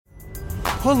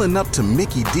Pulling up to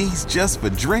Mickey D's just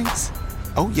for drinks?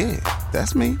 Oh yeah,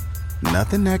 that's me.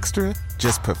 Nothing extra,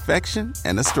 just perfection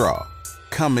and a straw.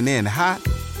 Coming in hot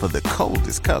for the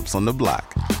coldest cups on the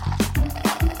block.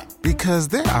 Because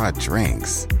there are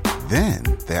drinks. Then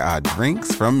there are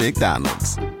drinks from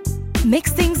McDonald's.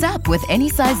 Mix things up with any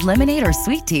size lemonade or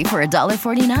sweet tea for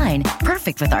 $1.49.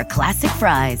 Perfect with our classic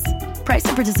fries. Price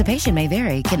and participation may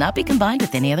vary. Cannot be combined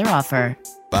with any other offer.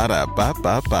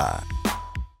 Ba-da-ba-ba-ba.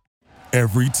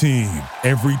 Every team,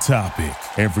 every topic,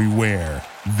 everywhere.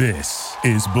 This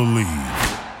is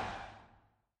Believe.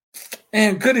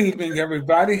 And good evening,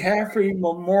 everybody. Happy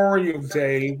Memorial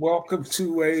Day. Welcome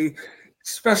to a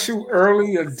special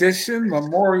early edition,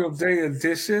 Memorial Day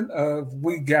edition of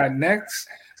We Got Next.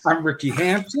 I'm Ricky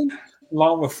Hampton,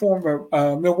 along with former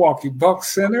Milwaukee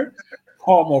Bucks center,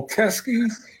 Paul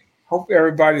Mokeski. Hope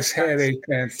everybody's had a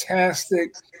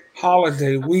fantastic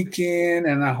holiday weekend,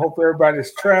 and I hope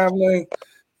everybody's travel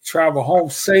home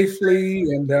safely,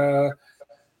 and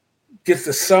get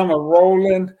the summer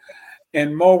rolling.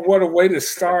 And Mo, what a way to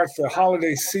start the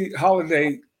holiday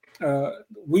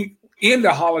week, end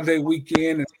the holiday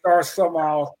weekend, and start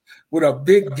somehow with a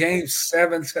big Game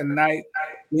 7 tonight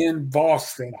in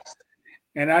Boston.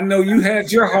 And I know you had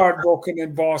your heart broken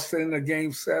in Boston in the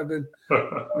Game 7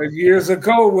 years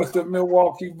ago with the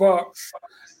Milwaukee Bucks.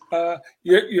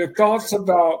 Your thoughts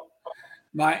about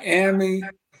Miami,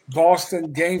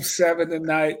 Boston, Game 7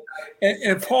 tonight.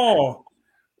 And Paul,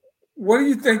 what do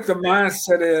you think the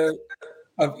mindset is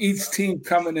of each team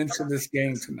coming into this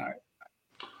game tonight?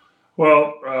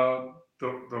 Well,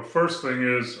 the first thing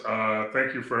is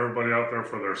thank you for everybody out there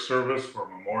for their service for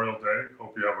Memorial Day.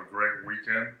 Hope you have a great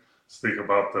weekend. Think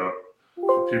about the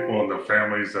people and the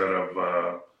families that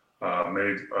have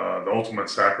made the ultimate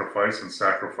sacrifice and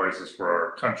sacrifices for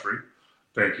our country.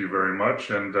 Thank you very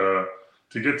much. And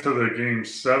to get to the Game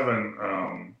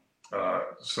 7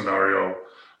 scenario,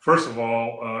 first of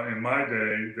all, in my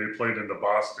day, they played in the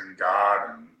Boston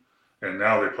Garden, and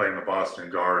now they play in the Boston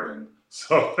Garden.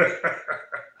 So,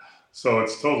 so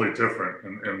it's totally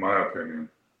different, in my opinion.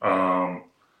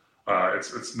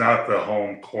 It's not the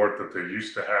home court that they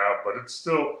used to have, but it's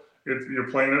still, you're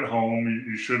playing at home.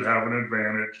 You should have an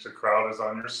advantage. The crowd is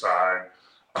on your side.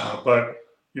 But,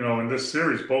 you know, in this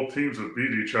series, both teams have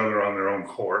beat each other on their own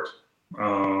court.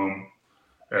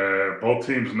 Both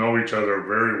teams know each other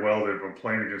very well. They've been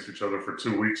playing against each other for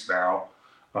 2 weeks now.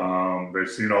 They've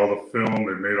seen all the film.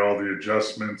 They've made all the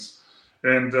adjustments.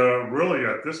 And really,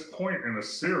 at this point in the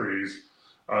series,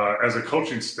 as a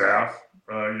coaching staff,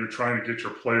 you're trying to get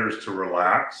your players to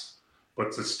relax,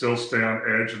 but to still stay on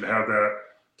edge and have that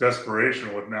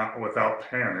desperation without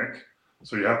panic.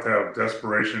 So you have to have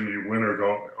desperation. You win or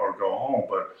go home,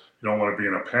 but you don't want to be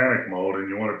in a panic mode, and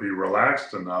you want to be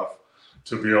relaxed enough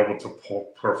to be able to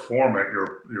perform at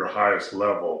your highest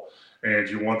level. And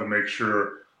you want to make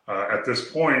sure at this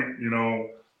point, you know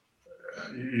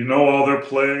all their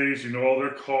plays, you know all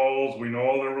their calls, we know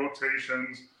all their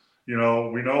rotations, we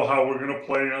know how we're going to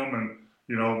play them. And,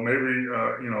 maybe,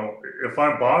 if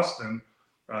I'm Boston,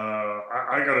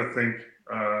 I got to think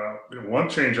one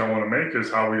change I want to make is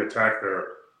how we attack their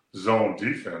zone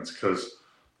defense. Because,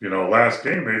 last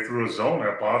game they threw a zone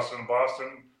at Boston, and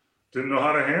Boston didn't know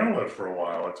how to handle it for a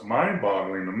while. It's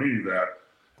mind-boggling to me that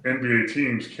NBA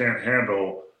teams can't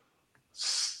handle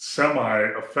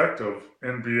semi-effective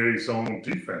NBA zone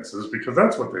defenses, because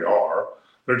that's what they are.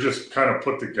 They're just kind of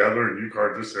put together, and you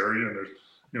guard this area, and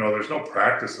there's no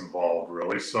practice involved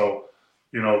really. So,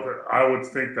 I would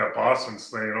think that Boston's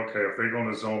saying, okay, if they go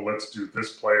in the zone, let's do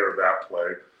this play or that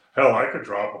play. Hell, I could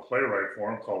drop a play right for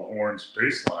them called Horn's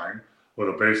baseline with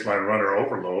a baseline runner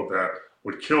overload that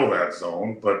would kill that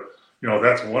zone. But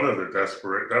that's one of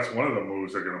the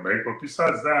moves they're going to make. But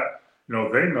besides that,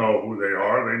 they know who they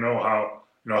are. They know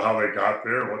how they got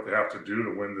there, what they have to do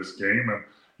to win this game. And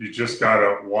you just got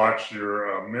to watch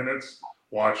your minutes,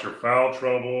 watch your foul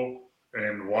trouble,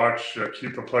 and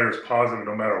keep the players positive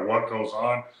no matter what goes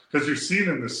on. Because you've seen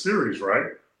in this series,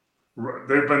 right?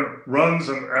 They've been runs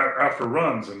and after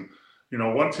runs. And,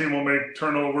 one team will make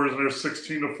turnovers and there's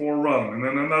 16-4 run. And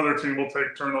then another team will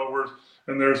take turnovers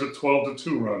and there's a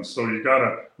 12-2 run. So you got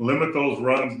to limit those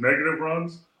runs, negative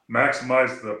runs,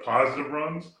 maximize the positive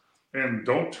runs, and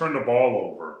don't turn the ball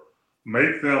over.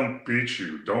 Make them beat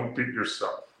you. Don't beat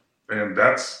yourself. And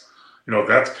that's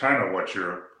kind of what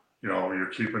you're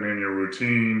keeping in your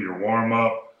routine, your warm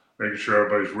up, making sure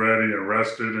everybody's ready and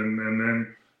rested, and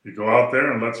then you go out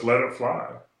there and let's let it fly.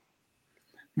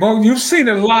 Well, you've seen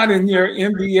a lot in your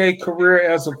NBA career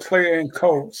as a player and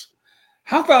coach.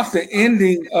 How about the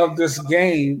ending of this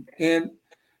game? And,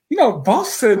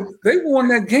 Boston, they won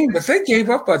that game, but they gave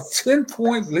up a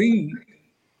 10-point lead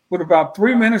with about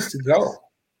 3 minutes to go.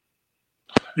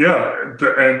 Yeah,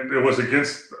 and it was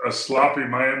against a sloppy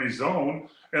Miami zone,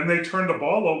 and they turned the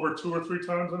ball over 2 or 3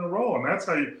 times in a row, and that's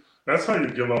how you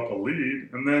give up a lead.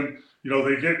 And then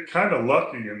they get kind of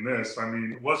lucky in this. I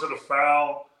mean, was it a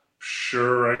foul?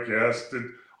 Sure, I guess. Did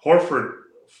Horford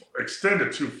extend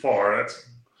it too far?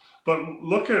 But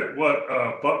look at what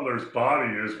Butler's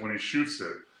body is when he shoots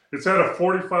it. It's at a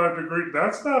 45-degree.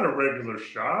 That's not a regular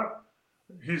shot.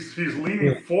 He's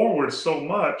leaning forward so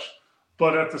much,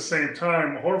 but at the same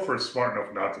time, Horford's smart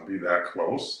enough not to be that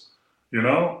close,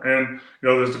 And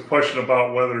there's a question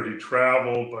about whether he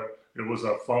traveled, but it was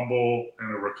a fumble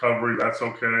and a recovery. That's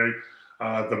okay.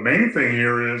 The main thing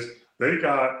here is they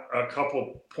got a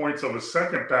couple points of a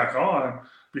second back on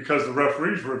because the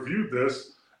referees reviewed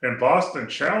this, and Boston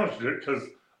challenged it because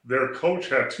their coach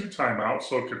had 2 timeouts,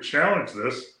 so it could challenge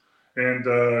this. And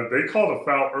they called a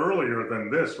foul earlier than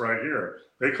this right here.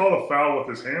 They called a foul with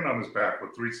his hand on his back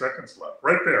with 3 seconds left.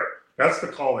 Right there. That's the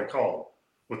call they called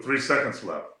with 3 seconds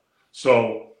left.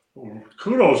 So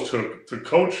kudos to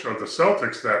coach of the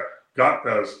Celtics that got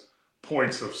those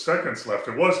points of seconds left.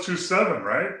 It was 2-7,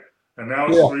 right? And now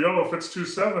it's 3-0. If it's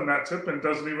 2-7, that tip-in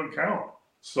doesn't even count.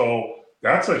 So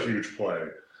that's a huge play.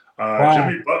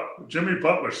 Wow. Jimmy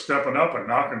Butler stepping up and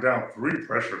knocking down 3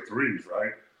 pressure threes,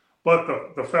 right?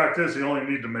 But the fact is, he only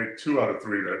need to make 2 out of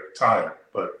 3 to tie it.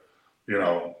 But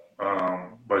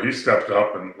but he stepped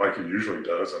up and like he usually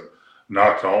does and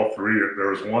knocked all 3. There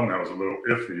was one that was a little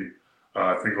iffy.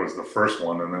 I think it was the first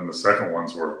one, and then the second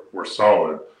ones were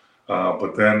solid.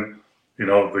 But then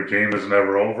the game is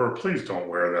never over. Please don't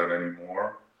wear that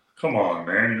anymore. Come on,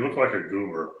 man, you look like a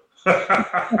goober.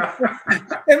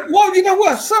 And well, you know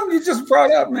what? Something you just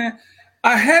brought up, man.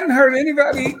 I hadn't heard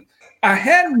anybody. I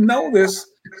hadn't noticed.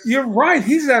 You're right.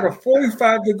 He's at a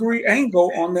 45-degree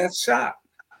angle on that shot.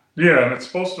 Yeah, and it's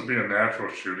supposed to be a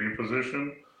natural shooting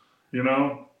position.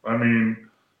 I mean,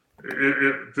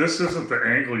 this isn't the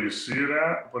angle you see it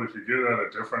at, but if you get it at a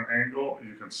different angle,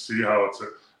 you can see how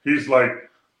he's like,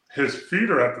 his feet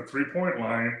are at the 3-point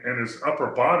line, and his upper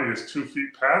body is 2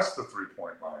 feet past the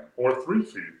 3-point line, or 3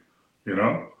 feet.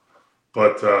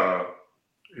 But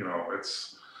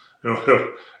it's.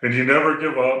 And you never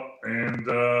give up. And,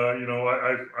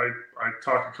 I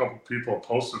talked to a couple of people who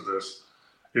posted this.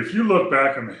 If you look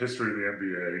back in the history of the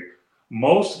NBA,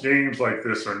 most games like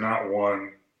this are not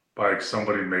won by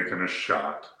somebody making a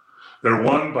shot. They're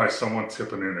won by someone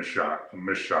tipping in a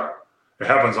missed shot. It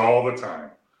happens all the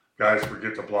time. Guys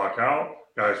forget to block out.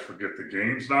 Guys forget the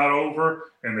game's not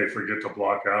over, and they forget to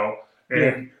block out.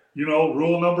 And,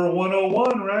 rule number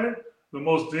 101, right? The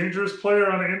most dangerous player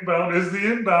on an inbound is the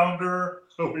inbounder.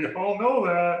 So we all know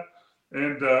that.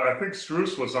 And I think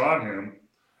Strus was on him.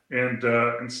 And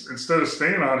instead of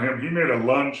staying on him, he made a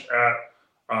lunge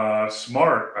at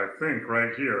Smart, I think,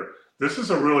 right here. This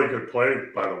is a really good play,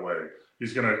 by the way.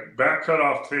 He's going to back cut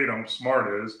off Tatum,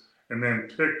 Smart is, and then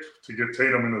pick to get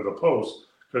Tatum into the post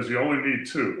because you only need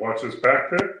 2. Watch this back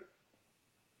pick.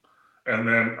 And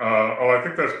then, I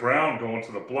think that's Brown going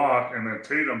to the block, and then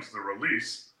Tatum's the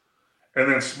release. And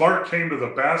then Smart came to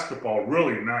the basketball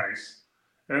really nice.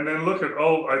 And then look at,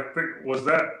 I think, was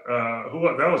that,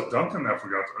 that was Duncan that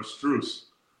forgot, or Strus.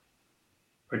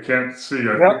 I can't see.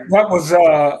 That was,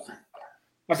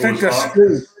 I think that's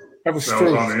Strus. That was on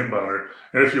the inbounder.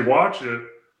 And if you watch it,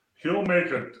 he'll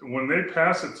make when they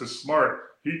pass it to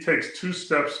Smart, he takes 2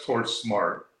 steps towards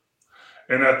Smart.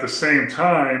 And at the same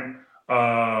time,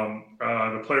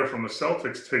 the player from the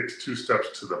Celtics takes 2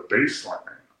 steps to the baseline.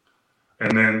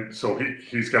 And then, so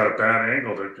he's got a bad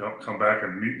angle to come back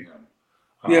and meet him.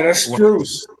 Yeah, that's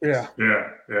Strus. Yeah.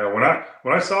 When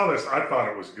I saw this, I thought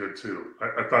it was good too.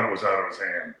 I thought it was out of his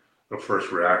hand, the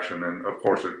first reaction, and of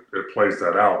course it plays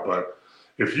that out. But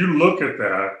if you look at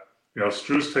that,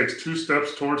 Strus takes 2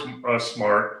 steps towards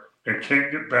Smart and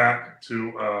can't get back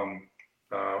to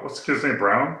what's the kid's name?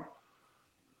 Brown.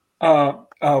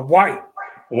 White.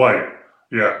 White.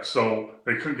 Yeah. So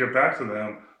they couldn't get back to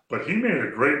them. But he made a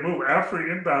great move. After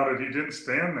he inbounded, he didn't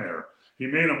stand there. He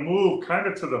made a move kind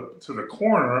of to the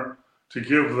corner to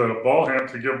give the ball hand,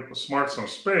 to give Smart some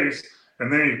space,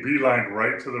 and then he beelined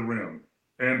right to the rim.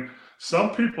 And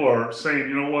some people are saying,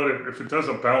 you know what, if it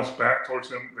doesn't bounce back towards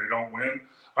him, they don't win.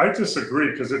 I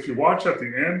disagree, because if you watch at the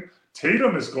end,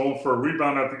 Tatum is going for a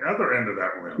rebound at the other end of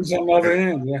that rim. He's on the other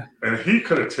end, yeah. And he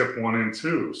could have tipped one in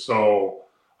too. So,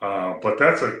 but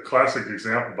that's a classic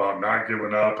example about not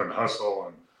giving up and hustle.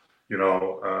 And,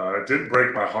 it didn't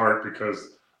break my heart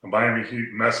because the Miami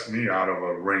Heat messed me out of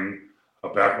a ring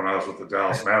back when I was with the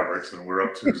Dallas Mavericks, and we're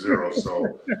up 2-0.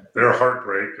 So their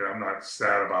heartbreak, I'm not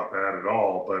sad about that at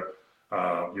all. But,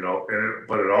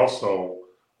 but it also,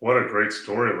 what a great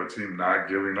story of a team not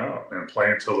giving up and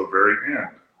playing till the very end.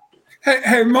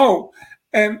 Hey, Mo,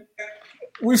 and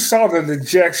we saw the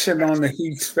dejection on the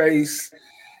Heat's face,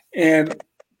 and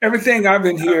everything I've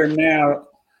been hearing now,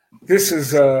 this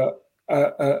is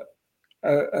not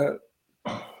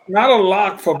a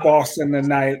lock for Boston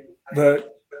tonight, but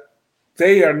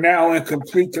they are now in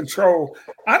complete control.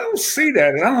 I don't see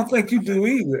that, and I don't think you do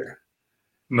either.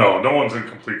 No one's in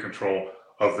complete control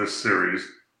of this series.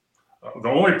 The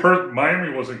only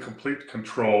Miami was in complete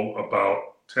control about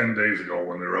 10 days ago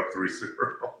when they were up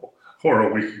 3-0 or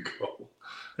a week ago.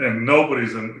 And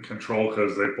nobody's in control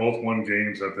because they both won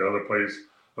games at the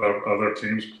other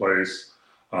team's place.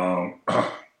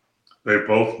 They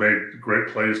both made great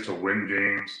plays to win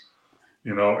games.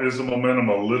 Is the momentum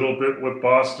a little bit with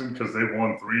Boston because they've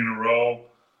won 3 in a row?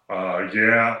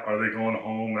 Yeah. Are they going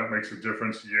home? That makes a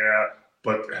difference. Yeah.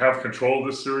 But have control of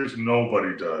this series?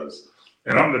 Nobody does.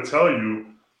 And I'm going to tell you,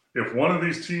 if one of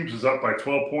these teams is up by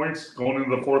 12 points going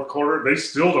into the fourth quarter, they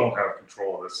still don't have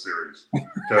control of this series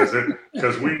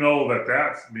because we know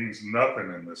that means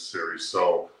nothing in this series.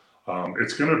 So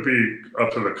it's going to be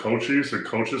up to the coaches and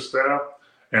coaching staff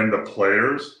and the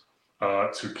players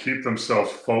to keep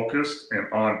themselves focused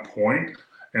and on point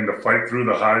and to fight through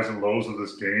the highs and lows of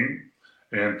this game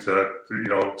and to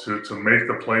make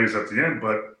the plays at the end.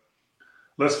 But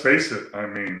let's face it, I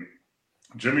mean,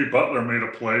 Jimmy Butler made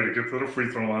a play to get to the free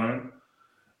throw line,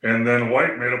 and then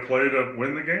White made a play to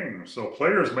win the game. So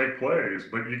players make plays,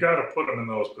 but you got to put them in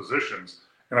those positions.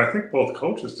 And I think both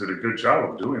coaches did a good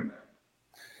job of doing that.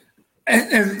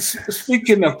 And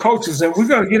speaking of coaches, and we're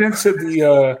going to get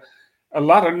into a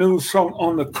lot of news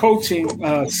on the coaching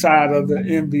side of the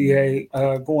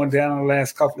NBA going down in the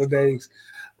last couple of days.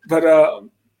 But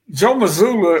Joe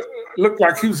Mazzulla looked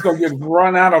like he was going to get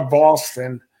run out of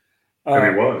Boston.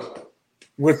 And he was.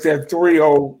 With that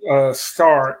 3-0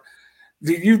 start.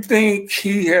 Do you think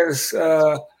he has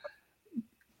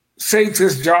saved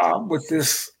his job with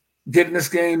getting this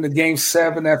game to Game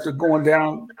 7 after going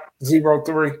down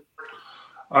 0-3?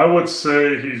 I would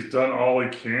say he's done all he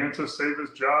can to save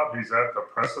his job. He's at the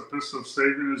precipice of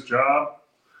saving his job.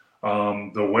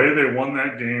 The way they won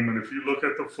that game, and if you look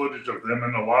at the footage of them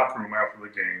in the locker room after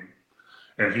the game,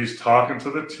 and he's talking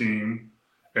to the team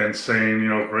and saying,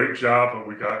 great job,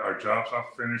 but our job's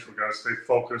not finished. We got to stay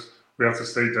focused. We have to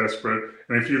stay desperate.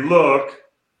 And if you look,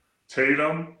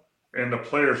 Tatum and the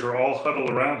players are all huddled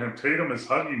around him. Tatum is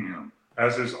hugging him,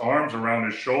 has his arms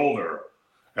around his shoulder.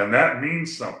 And that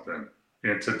means something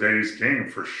in today's game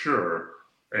for sure.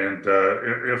 And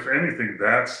if anything,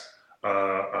 that's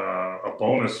a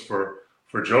bonus for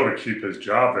Joe to keep his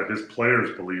job, that his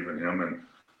players believe in him. And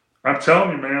I'm telling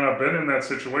you, man, I've been in that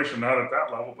situation, not at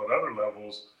that level, but other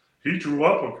levels. He drew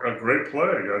up a great play,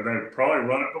 and they've probably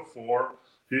run it before.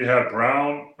 He had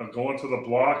Brown going to the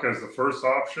block as the first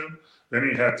option. Then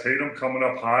he had Tatum coming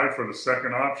up high for the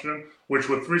second option, which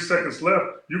with 3 seconds left,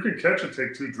 you can catch and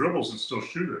take 2 dribbles and still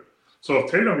shoot it. So if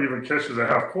Tatum even catches a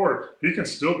half court, he can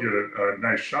still get a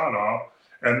nice shot off.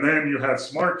 And then you had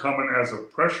Smart coming as a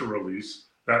pressure release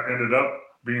that ended up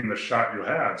being the shot you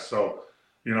had. So,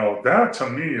 that to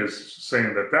me is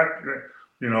saying that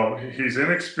he's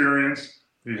inexperienced.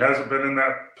 He hasn't been in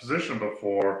that position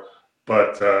before,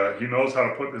 but he knows how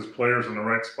to put his players in the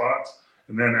right spots.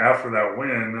 And then after that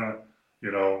win,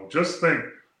 just think,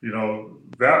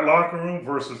 that locker room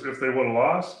versus if they would have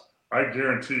lost, I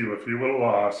guarantee you if he would have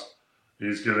lost,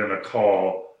 he's getting a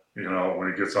call,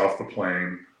 when he gets off the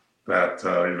plane that,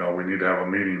 we need to have a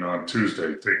meeting on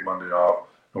Tuesday, take Monday off,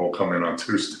 and we'll come in on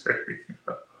Tuesday.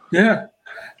 Yeah.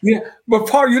 But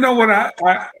Paul, you know what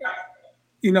I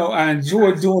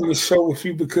enjoy doing the show with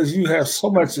you because you have so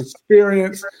much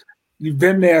experience. You've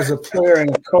been there as a player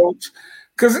and a coach.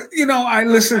 Because, I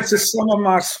listen to some of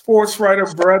my sports writer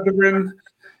brethren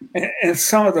and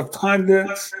some of the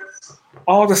pundits.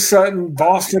 All of a sudden,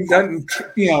 Boston doesn't,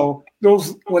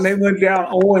 those when they went down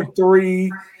 0-3,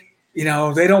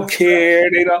 they don't care.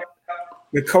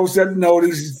 The coach doesn't know what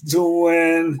he's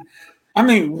doing. I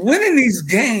mean, winning these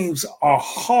games are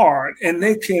hard, and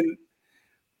they can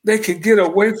get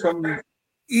away from you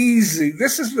easy.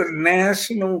 This is the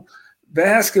National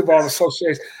Basketball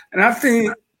Association. And I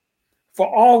think for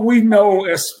all we know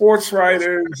as sports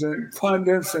writers and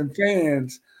pundits and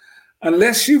fans,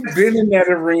 unless you've been in that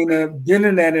arena, been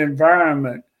in that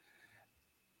environment,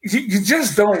 you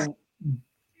just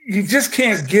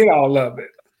can't get all of it.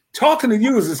 Talking to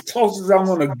you is as close as I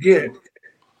want to get.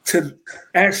 to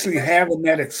actually having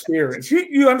that experience.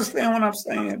 You understand what I'm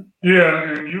saying?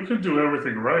 Yeah, and you can do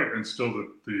everything right, and still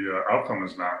the outcome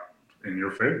is not in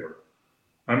your favor.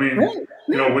 I mean, Right.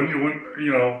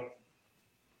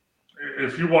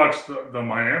 If you watch the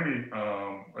Miami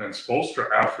and Spoelstra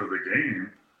after the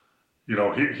game,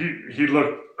 he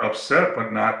looked upset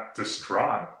but not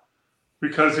distraught,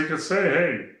 because he could say,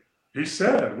 hey, he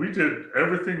said, we did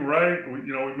everything right. We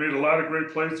made a lot of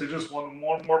great plays. They just wanted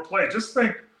one more play. Just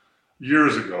think,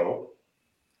 years ago,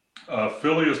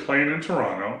 Philly is playing in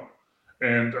Toronto,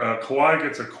 and Kawhi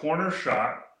gets a corner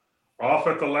shot off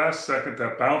at the last second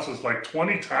that bounces like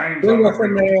 20 times on the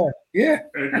rim. Yeah.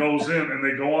 It goes in, and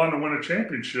they go on to win a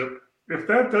championship. If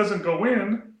that doesn't go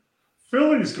in,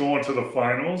 Philly's going to the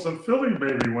finals, and Philly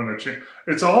maybe win a championship.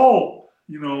 It's all,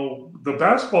 the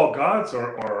basketball gods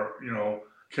are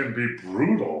can be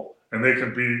brutal, and they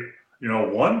can be,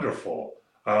 wonderful.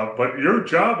 But your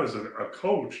job as a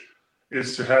coach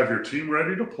is to have your team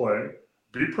ready to play,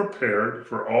 be prepared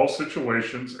for all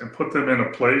situations, and put them in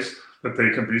a place that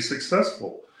they can be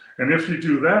successful. And if you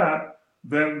do that,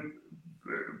 then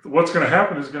what's going to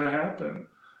happen is going to happen.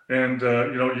 And,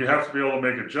 you have to be able to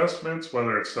make adjustments,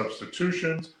 whether it's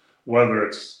substitutions, whether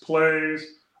it's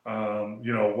plays,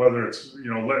 whether it's,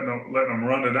 letting them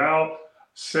run it out.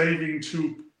 Saving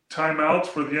 2 timeouts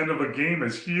for the end of a game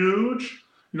is huge.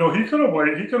 He could have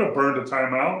waited. He could have burned a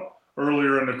timeout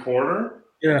earlier in the quarter,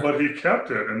 but he kept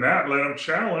it, and that let him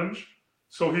challenge.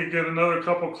 So he'd get another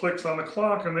couple clicks on the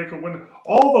clock, and they could win.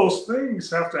 All those things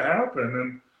have to happen,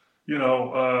 and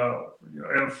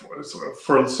and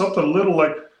for something little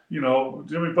like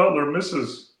Jimmy Butler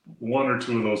misses 1 or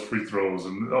 2 of those free throws,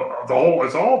 and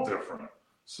it's all different.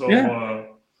 So I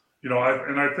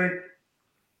think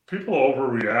people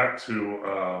overreact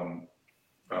to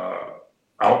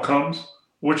outcomes,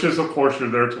 which is, of course, you're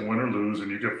there to win or lose, and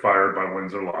you get fired by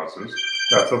wins or losses.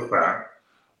 That's a fact.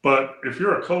 But if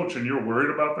you're a coach and you're worried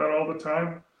about that all the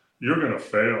time, you're going to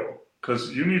fail,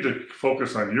 because you need to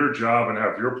focus on your job and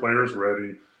have your players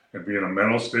ready and be in a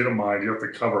mental state of mind. You have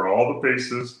to cover all the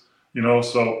bases,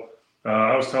 So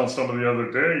I was telling somebody the other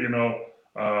day,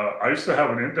 I used to have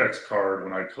an index card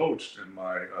when I coached in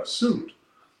my suit,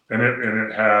 and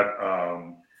it had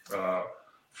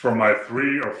for my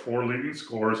 3 or 4 leading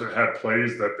scorers, it had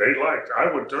plays that they liked.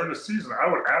 During the season, I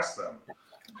would ask them,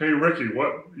 hey, Ricky,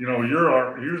 what,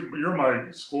 you're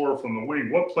my scorer from the wing.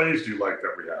 What plays do you like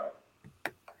that we have?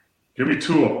 Give me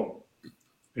 2 of them,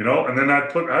 and then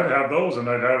I'd have those, and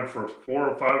I'd have it for 4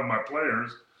 or 5 of my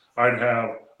players. I'd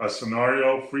have a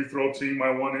scenario free throw team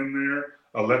I want in there,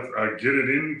 a get it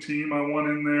in team I want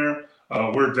in there.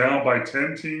 We're down by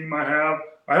 10 team I have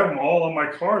them all on my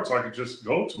card, so I could just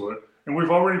go to it. And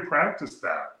we've already practiced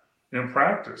that in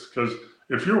practice, because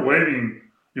if you're waiting,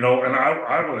 and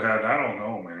I would have had, I don't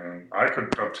know, man. I'm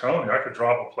telling you, I could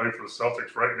drop a play for the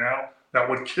Celtics right now that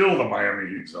would kill the Miami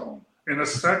Heat zone in a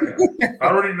second. I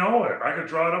already know it. I could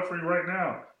draw it up for you right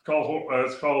now.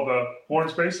 It's called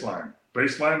Horn's baseline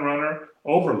runner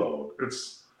overload.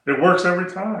 It works every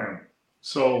time.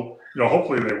 So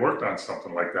hopefully they worked on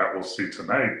something like that. We'll see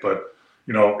tonight. But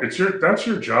that's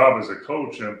your job as a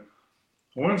coach. And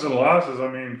wins and losses,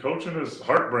 coaching is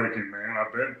heartbreaking, man.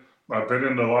 I've been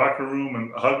in the locker room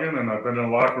and hugging, and I've been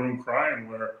in the locker room crying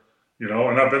where,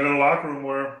 and I've been in the locker room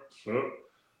where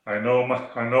I know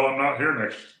I'm not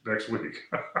here next week.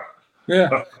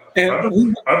 Yeah,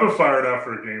 and I've been fired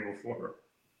after a game before.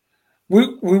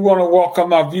 We want to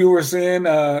welcome our viewers in.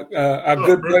 Our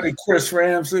good buddy Chris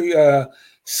Ramsey.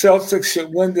 Celtics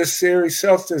should win this series.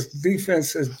 Celtics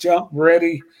defense has jumped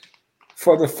ready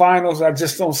for the finals. I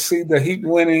just don't see the Heat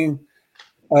winning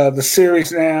the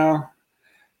series now.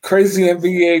 Crazy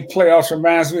NBA playoffs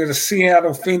reminds me of the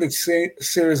Seattle Phoenix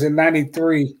series in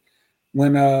 '93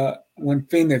 when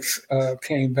Phoenix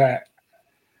came back.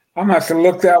 I'm gonna have to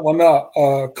look that one up,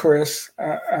 Chris.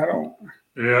 I don't.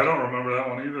 Yeah, I don't remember that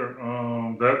one either.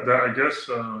 I guess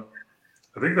I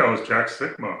think that was Jack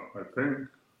Sikma. I think.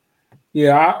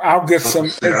 Yeah, I'll get some.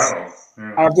 Seattle.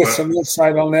 Yeah, I'll get some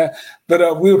insight on that.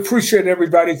 But we appreciate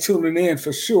everybody tuning in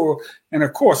for sure. And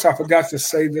of course, I forgot to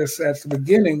say this at the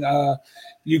beginning.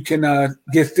 You can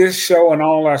get this show and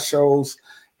all our shows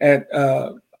at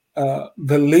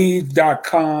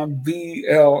Bleav.com,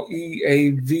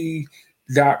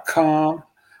 BLEAV.com,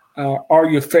 or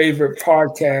your favorite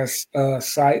podcast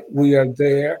site. We are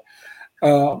there.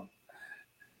 Paul,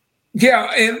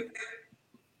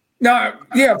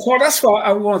 that's why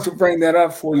I wanted to bring that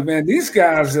up for you, man. These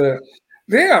guys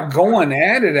they are going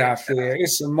at it out there.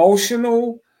 It's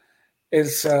emotional.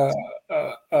 It's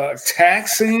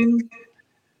taxing.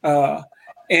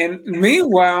 And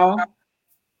meanwhile,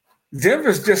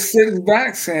 Denver's just sitting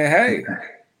back saying, "Hey,"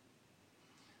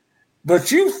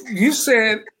 but you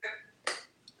said,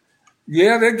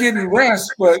 yeah, they're getting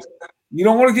rest, but you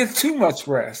don't want to get too much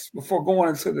rest before going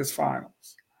into this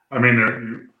finals. I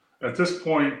mean, at this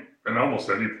point, and almost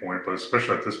any point, but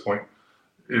especially at this point,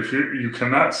 if you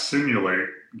cannot simulate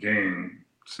game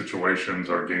situations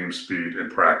or game speed in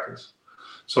practice.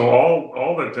 So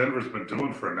all that Denver's been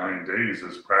doing for 9 days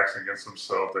is practicing against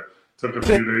themselves. They took a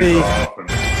few days off, and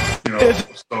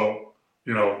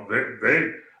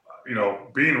they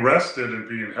being rested and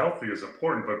being healthy is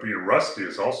important, but being rusty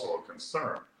is also a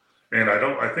concern. And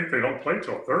I think they don't play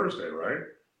till Thursday, right?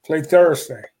 Play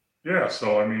Thursday. Yeah,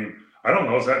 so I mean, I don't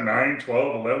know, is that 9,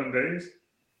 12, 11 days?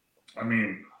 I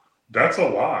mean, that's a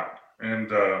lot.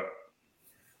 And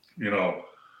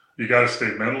you got to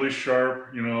stay mentally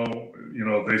sharp.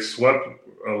 They swept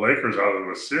Lakers out of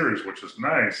the series, which is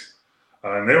nice.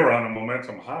 And they were on a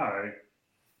momentum high.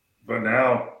 But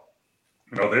now,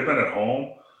 they've been at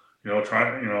home, they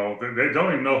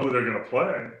don't even know who they're going to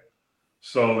play.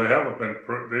 So they haven't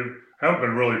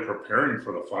been really preparing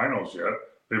for the finals yet.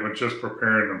 They've been just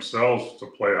preparing themselves to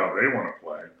play how they want to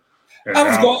play. And I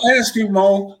was going to ask you,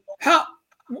 Mo,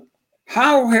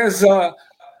 how has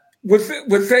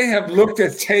would they have looked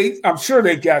at tape? I'm sure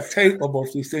they got tape of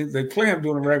both these things. They play them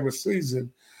during the regular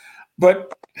season,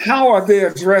 but how are they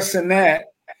addressing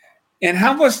that? And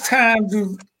how much time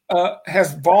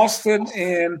has Boston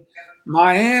and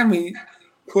Miami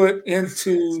put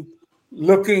into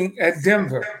looking at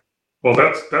Denver? Well,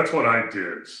 that's what I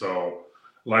did. So,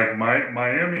 like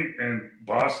Miami and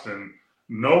Boston,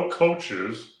 no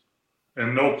coaches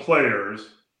and no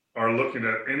players are looking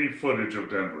at any footage of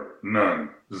Denver. None,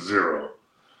 zero.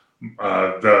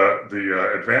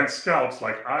 The advanced scouts,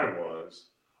 like I was,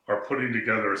 are putting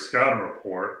together a scouting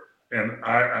report, and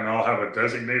I'll have a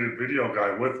designated video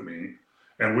guy with me,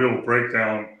 and we'll break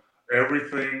down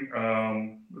everything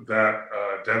that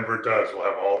Denver does. We'll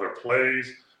have all their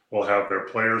plays, we'll have their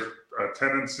players'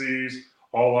 tendencies,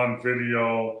 all on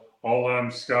video, all on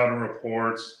scouting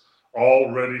reports,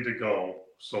 all ready to go.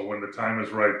 So when the time is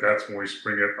right, that's when we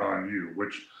spring it on you,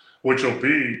 which will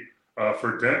be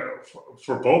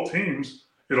for both teams.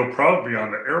 It'll probably be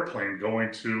on the airplane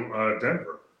going to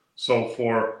Denver. So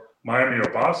for Miami or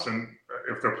Boston,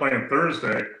 if they're playing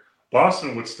Thursday,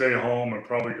 Boston would stay home and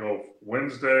probably go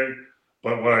Wednesday.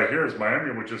 But what I hear is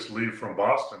Miami would just leave from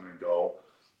Boston and go.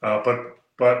 I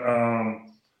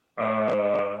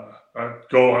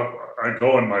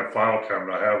go in my file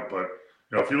cabinet. I have, but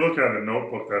if you look at a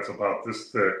notebook that's about this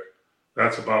thick,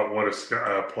 that's about what a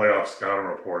playoff scouting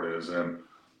report is. And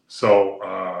so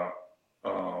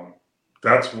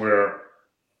that's where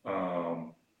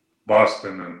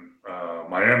Boston and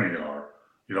Miami are,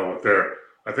 with their,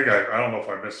 I don't know if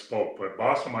I misspoke, but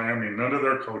Boston, Miami, none of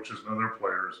their coaches, none of their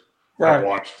players have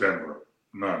watched Denver.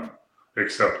 None.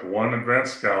 Except one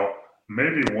advanced scout,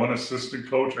 maybe one assistant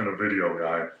coach, and a video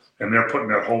guy. And they're putting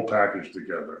that whole package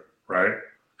together, right?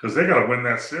 Because they got to win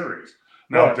that series.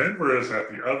 Now, Denver is at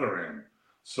the other end.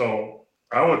 So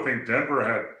I would think Denver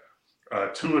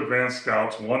had 2 advanced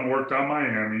scouts. One worked on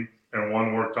Miami and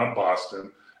one worked on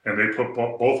Boston. And they both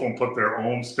of them put their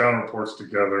own scouting reports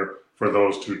together for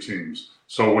those 2 teams.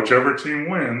 So whichever team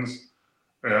wins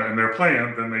and they're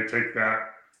playing, then they take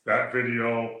that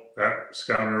video, that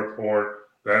scouting report,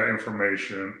 that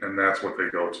information, and that's what they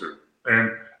go to.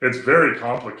 And it's very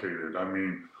complicated. I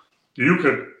mean,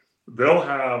 they'll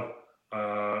have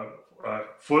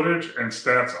footage and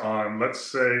stats on, let's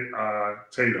say,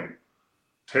 Tatum.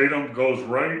 Tatum goes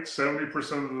right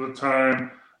 70% of the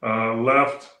time,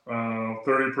 left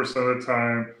 30% of the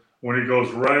time. When he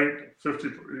goes right,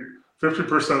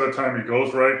 50% of the time he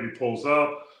goes right, he pulls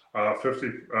up. 50%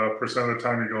 of the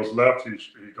time he goes left, he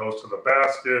goes to the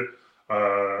basket.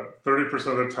 30%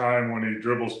 of the time when he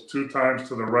dribbles 2 times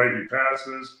to the right, he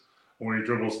passes. When he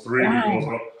dribbles 3, he goes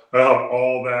up. They'll have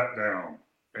all that down.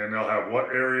 And they'll have what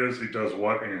areas he does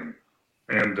what in.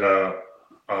 And,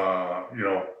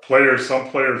 some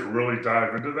players really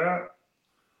dive into that.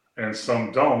 And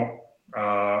some don't,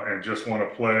 and just want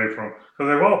to play because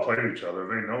they've all played each other.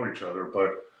 They know each other.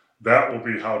 But that will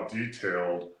be how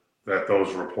detailed that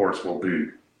those reports will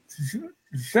be.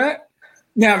 That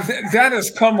has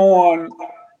come on.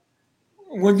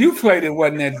 When you played, it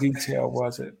wasn't that detailed,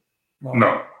 was it?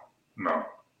 No, not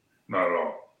at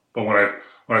all. But when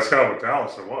I scouted with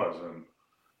Dallas, it was, and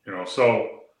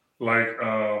so like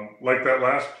that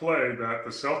last play that the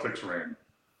Celtics ran,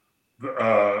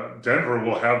 Denver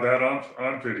will have that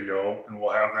on video, and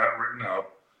will have that written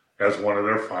up as one of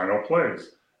their final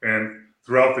plays. And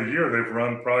throughout the year, they've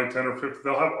run probably 10 or 15.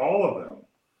 They'll have all of them.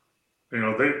 They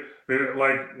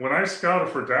like when I scouted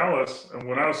for Dallas and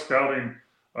when I was scouting,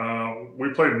 we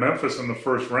played Memphis in the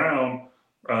first round.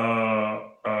 I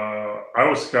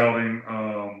was scouting.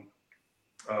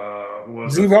 Who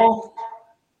was Zevo? it?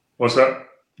 What's that?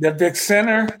 The big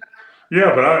center.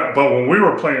 Yeah, but when we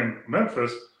were playing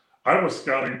Memphis, I was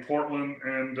scouting Portland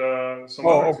and some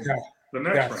other teams the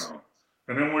next round.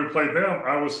 And then when we played them,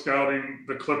 I was scouting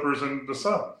the Clippers and the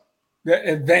Suns. The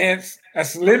advanced,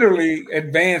 that's literally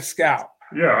advanced scout.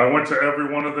 Yeah, I went to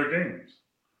every one of their games.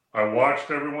 I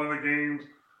watched every one of the games.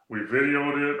 We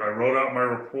videoed it. I wrote out my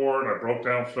report. I broke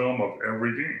down film of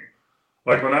every game.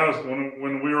 Like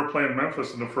when we were playing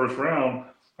Memphis in the first round,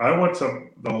 I went to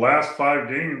the last 5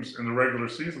 games in the regular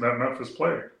season that Memphis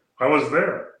played. I was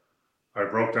there. I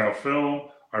broke down film.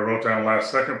 I wrote down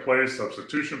last second place,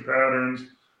 substitution patterns,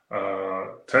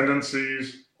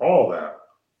 tendencies, all that.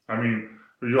 I mean,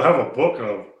 you'll have a book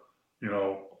of,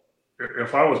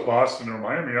 if I was Boston or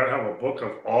Miami, I'd have a book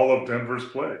of all of Denver's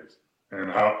plays and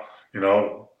how,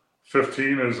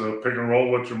 15 is a pick and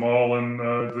roll with Jamal and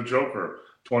the Joker.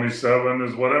 27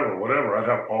 is whatever. I'd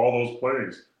have all those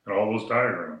plays and all those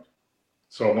diagrams.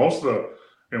 So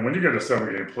and when you get a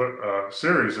 7-game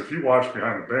series, if you watch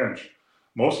behind the bench,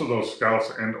 most of those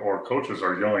scouts and or coaches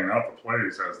are yelling out the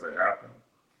plays as they happen.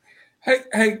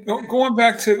 Hey, going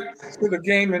back to the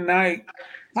game tonight,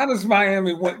 how does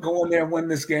Miami go in there and win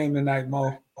this game tonight,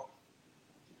 Mo?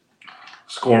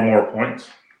 Score more points.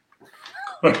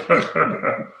 I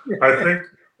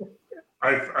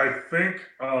think,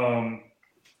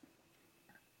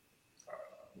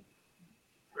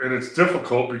 and it's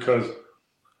difficult because,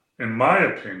 in my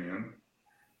opinion,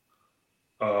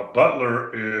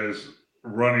 Butler is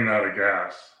running out of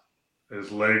gas.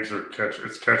 His legs are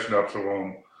catching up to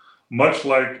him, much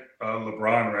like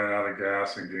LeBron ran out of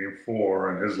gas in Game 4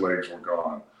 and his legs were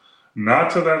gone. Not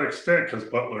to that extent because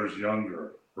Butler's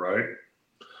younger, right?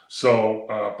 So,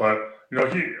 but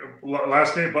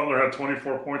last game Butler had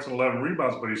 24 points and 11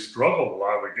 rebounds, but he struggled a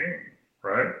lot of the game,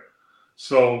 right?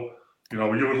 So, you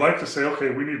would like to say, okay,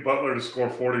 we need Butler to score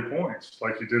 40 points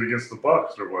like he did against the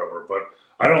Bucks or whatever, but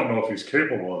I don't know if he's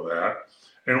capable of that.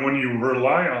 And when you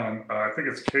rely on, I think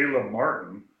it's Caleb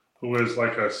Martin, who is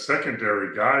like a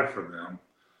secondary guy for them,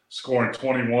 scoring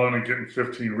 21 and getting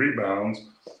 15 rebounds,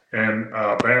 and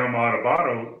Bam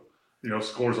Adebayo,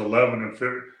 scores 11 and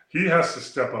 50. He has to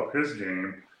step up his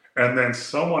game, and then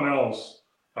someone else,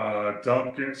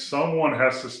 someone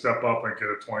has to step up and get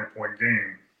a 20-point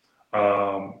game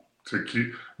to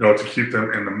keep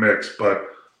them in the mix. But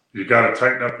you got to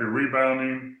tighten up your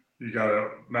rebounding. You got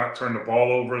to not turn the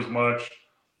ball over as much.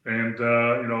 And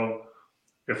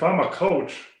if I'm a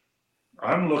coach,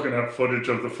 I'm looking at footage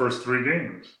of the first 3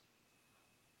 games.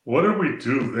 What did we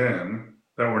do then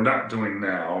that we're not doing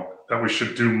now that we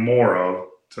should do more of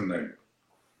tonight?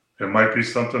 It might be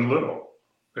something little.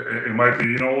 It might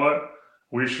be,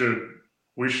 we should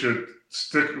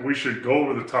go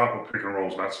over the top of pick and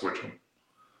rolls, not switch them.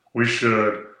 We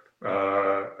should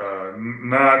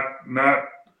not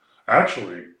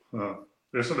actually.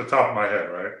 This is at the top of my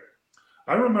head, right?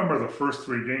 I remember the first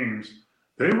 3 games,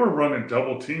 they were running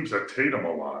double teams at Tatum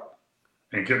a lot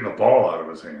and getting the ball out of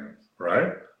his hands,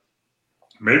 right?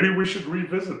 Maybe we should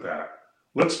revisit that.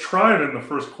 Let's try it in the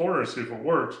first quarter, see if it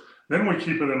works. Then we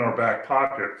keep it in our back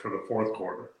pocket for the fourth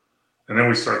quarter. And then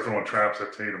we start throwing traps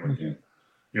at Tatum again.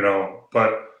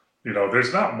 But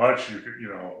there's not much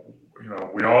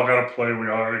we all got to play, we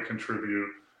all got to contribute.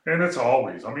 And it's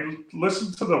always,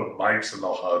 listen to the mics in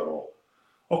the huddle.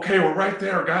 Okay, we're right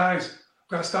there, guys.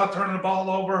 We've got to stop turning the ball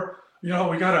over. We got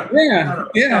to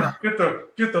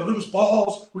get the loose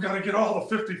balls. We got to get all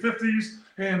the 50-50s,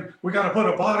 and we got to put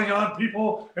a body on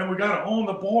people, and we got to own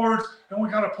the boards, and we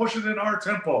got to push it in our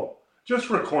tempo. Just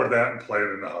record that and play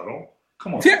it in the huddle.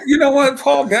 Come on. Yeah, you know what,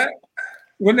 Paul?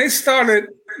 When they started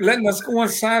letting us go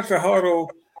inside the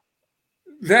huddle,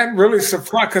 that really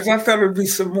surprised, because I thought it would be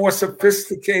some more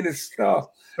sophisticated stuff.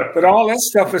 But all that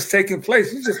stuff is taking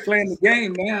place. We're just playing the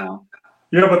game now.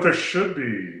 Yeah, but there should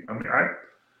be.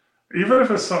 Even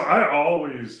if it's I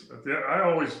always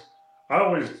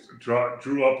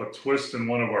drew up a twist in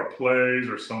one of our plays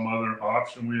or some other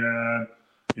option we had,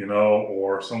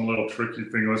 or some little tricky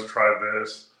thing. Let's try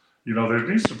this. There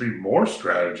needs to be more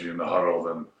strategy in the huddle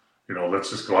than, let's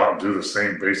just go out and do the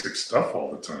same basic stuff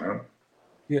all the time.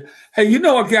 Yeah. Hey, a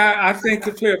guy I think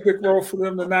could play a big role for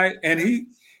them tonight, and he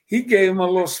gave them a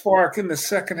little spark in the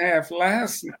second half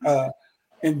last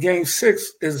in Game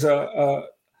 6 is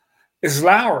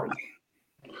Lowry.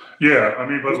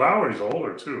 Yeah, but Lowry's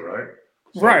older too, right?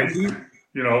 So right.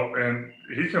 And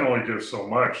he can only give so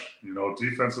much.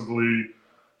 Defensively,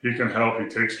 he can help. He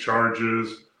takes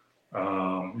charges.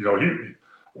 He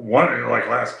won like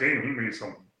last game. He made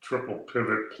some triple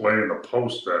pivot play in the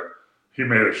post that he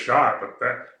made a shot, but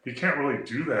that he can't really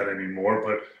do that anymore.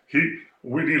 But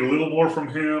we need a little more from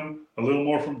him, a little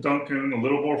more from Duncan, a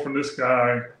little more from this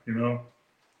guy.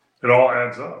 It all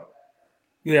adds up.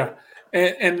 Yeah,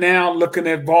 and now looking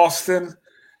at Boston,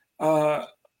 like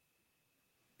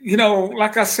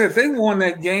I said, they won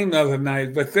that game the other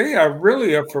night, but they are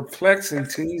really a perplexing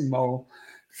team, Mo.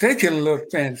 They can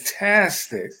look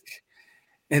fantastic,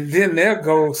 and then they'll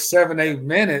go 7-8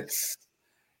 minutes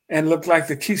and look like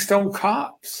the Keystone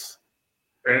Cops.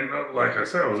 And like I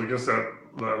said, it was against that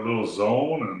little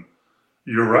zone, and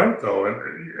you're right though.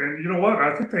 And you know what?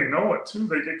 I think they know it too.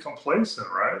 They get complacent,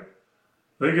 right?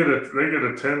 They get a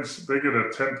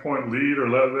 10-point lead or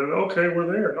 11. Okay,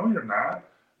 we're there. No, you're not.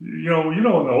 In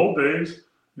the old days,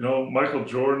 Michael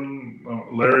Jordan,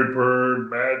 Larry Bird,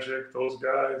 Magic, those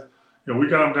guys. We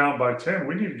got them down by 10.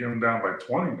 We need to get them down by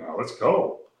 20 now. Let's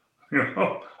go.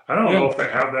 I don't know if they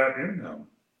have that in them.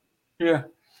 Yeah.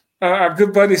 Our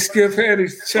good buddy Skip Eddie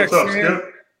checks What's up, in.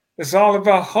 Skip? It's all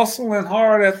about hustling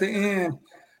hard at the end.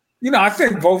 I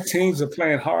think both teams are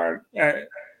playing hard.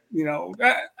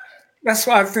 That's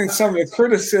why I think some of the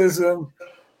criticism,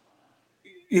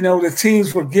 the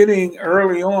teams were getting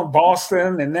early on,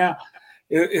 Boston, and now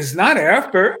it's not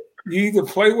effort. You either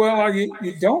play well or you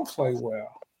don't play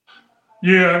well.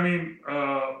 Yeah, I mean,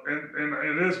 and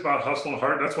it is about hustling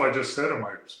hard. That's why I just said in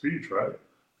my speech, right?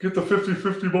 Get the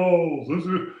 50-50 balls.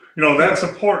 That's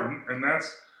important. And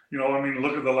that's,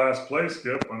 look at the last play,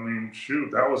 Skip.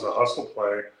 Shoot, that was a hustle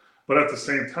play. But at the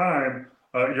same time,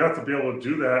 you have to be able to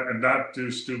do that and not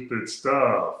do stupid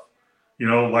stuff,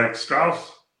 like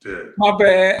Strauss did. My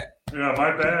bad. Yeah,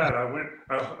 my bad. I went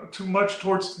too much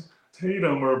towards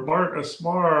Tatum or Marcus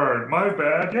Smart. My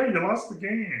bad. Yeah, you lost the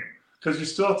game because you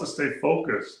still have to stay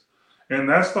focused. And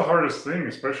that's the hardest thing,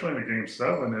 especially in a game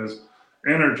 7, is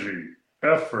energy,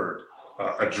 effort,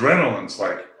 adrenaline's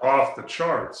like off the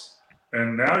charts.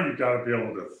 And now you got to be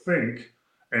able to think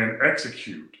and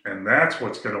execute. And that's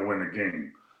what's going to win a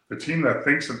game. The team that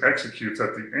thinks and executes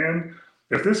at the end,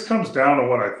 if this comes down to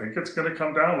what I think it's going to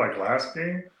come down, like last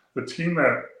game, the team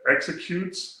that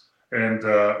executes and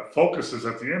focuses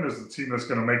at the end is the team that's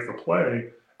going to make the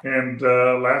play. And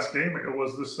last game, it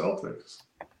was the Celtics.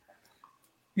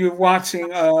 You're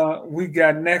watching We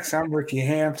Got Next. I'm Ricky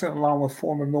Hampton, along with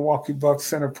former Milwaukee Bucks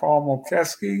center Paul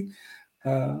Mokeski.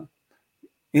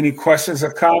 Any questions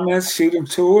or comments, shoot them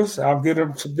to us. I'll get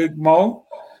them to Big Mo.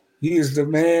 He is the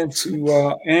man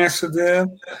to answer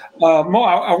them. Mo,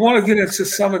 I want to get into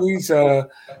some of these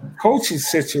coaching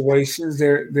situations.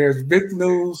 There's big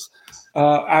news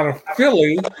out of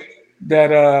Philly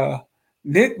that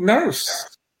Nick Nurse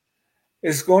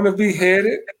is going to be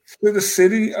headed to the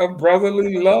city of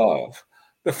brotherly love,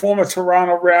 the former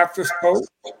Toronto Raptors coach.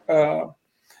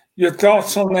 Your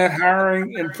thoughts on that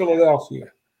hiring in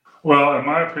Philadelphia? Well, in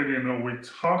my opinion, we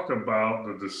talked about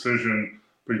the decision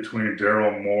between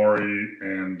Daryl Morey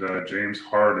and James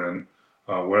Harden,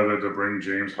 whether to bring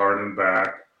James Harden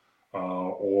back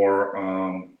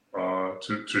or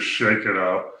to shake it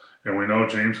up. And we know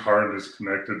James Harden is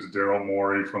connected to Daryl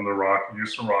Morey from the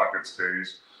Houston Rockets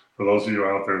days. For those of you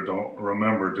out there who don't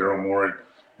remember, Daryl Morey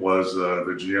was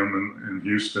the GM in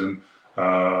Houston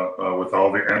with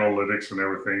all the analytics and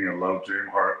everything, and loved James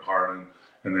Harden,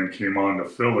 and then came on to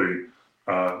Philly.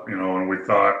 And we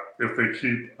thought if they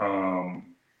keep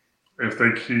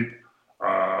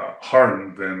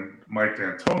Harden, then Mike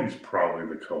D'Antoni's probably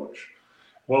the coach.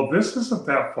 Well, this isn't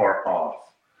that far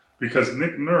off, because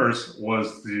Nick Nurse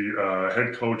was the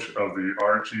head coach of the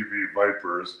RGV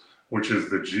Vipers, which is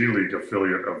the G League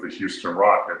affiliate of the Houston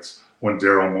Rockets, when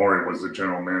Daryl Morey was the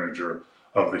general manager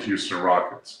of the Houston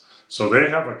Rockets. So they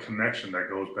have a connection that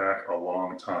goes back a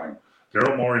long time.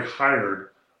 Daryl Morey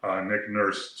hired Nick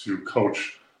Nurse to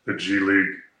coach the G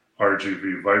League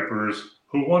RGV Vipers,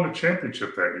 who won a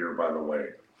championship that year, by the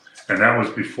way. And that was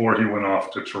before he went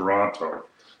off to Toronto.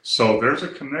 So there's a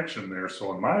connection there.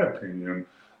 So in my opinion,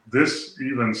 this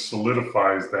even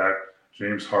solidifies that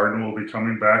James Harden will be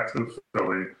coming back to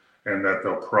Philly, and that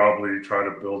they'll probably try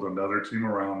to build another team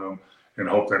around him and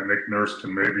hope that Nick Nurse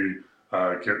can maybe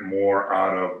get more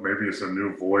out of, maybe it's a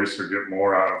new voice, or get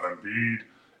more out of Embiid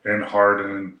and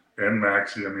Harden and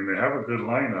Maxey. I mean, they have a good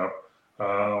lineup,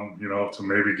 to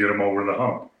maybe get them over the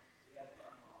hump.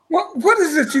 What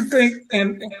is it you think?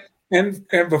 And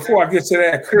before I get to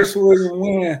that, Chris William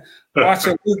Wynn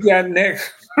watching We Got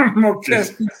Next.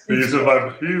 He's in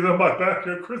my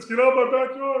backyard. Chris, get out of my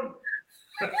backyard.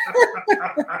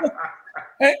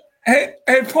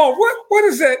 Hey, Paul, what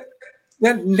is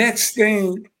that next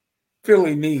thing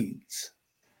Philly needs?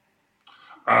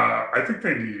 I think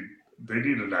they need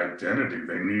an identity.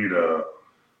 They need a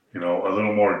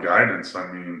little more guidance.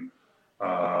 I mean,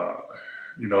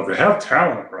 they have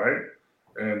talent, right?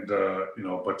 And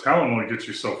but talent only gets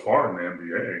you so far in the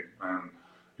NBA.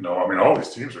 And all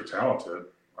these teams are talented.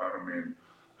 I mean,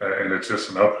 and it's just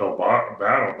an uphill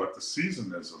battle. But the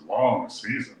season is a long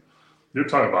season. You're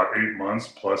talking about 8 months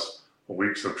plus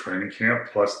weeks of training camp,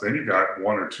 plus then you got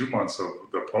 1 or 2 months of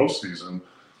the postseason.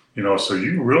 So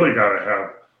you really got to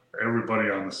have everybody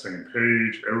on the same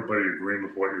page, everybody agreeing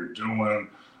with what you're doing.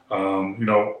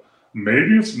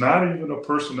 Maybe it's not even a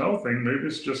personnel thing. Maybe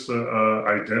it's just a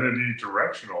identity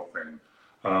directional thing.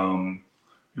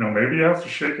 Maybe you have to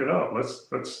shake it up. Let's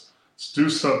do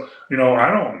some. I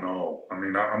don't know. I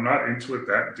mean, I'm not into it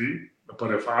that deep.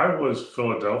 But if I was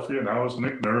Philadelphia and I was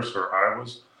Nick Nurse or I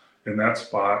was in that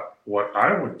spot, what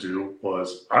I would do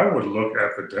was I would look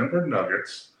at the Denver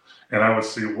Nuggets and I would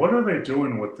see what are they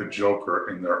doing with the Joker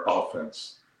in their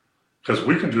offense, because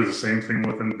we can do the same thing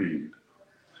with Embiid.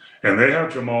 And they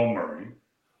have Jamal Murray.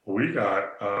 We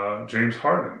got James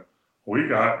Harden. We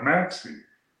got Maxey.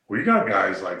 We got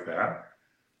guys like that.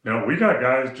 We got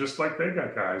guys just like they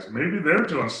got guys. Maybe they're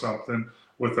doing something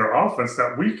with their offense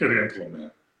that we could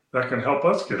implement that can help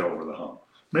us get over the hump.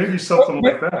 Maybe something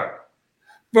like that.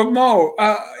 But Mo,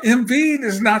 Embiid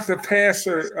is not the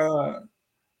passer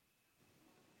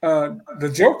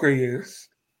the Joker is.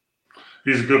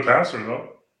 He's a good passer,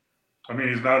 though. I mean,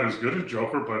 he's not as good as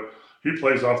Joker, but he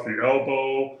plays off the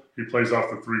elbow. He plays off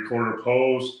the three-quarter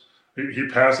post. He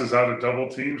passes out of double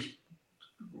teams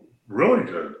really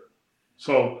good.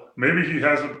 So maybe he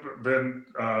hasn't been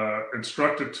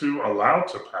instructed to allow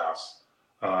to pass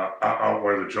out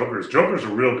where the Joker is. Joker's a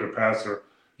real good passer.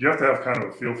 You have to have kind of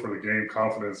a feel for the game,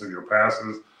 confidence in your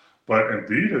passes. But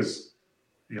Embiid is,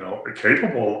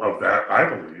 capable of that, I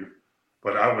believe.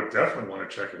 But I would definitely want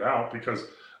to check it out because,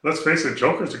 let's face it,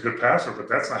 Joker's a good passer, but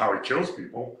that's not how he kills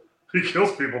people. He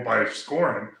kills people by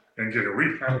scoring and getting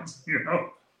rebounds,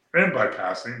 and by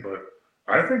passing. But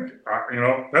I think,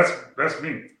 that's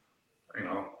me.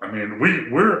 I mean,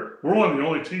 we're one of the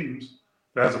only teams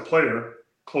that has a player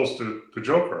close to the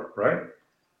Joker, right?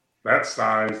 That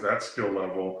size, that skill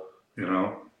level,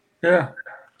 Yeah.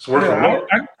 So where's the look?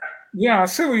 I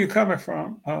see where you're coming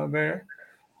from there.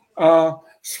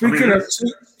 Speaking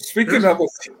of,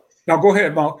 now go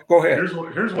ahead, Mo. Go ahead.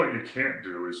 Here's what you can't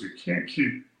do is you can't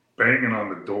keep banging on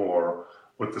the door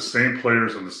with the same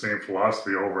players and the same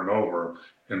philosophy over and over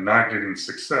and not getting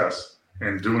success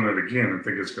and doing it again and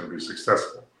think it's going to be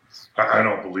successful. I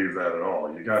don't believe that at all.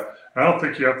 I don't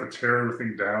think you have to tear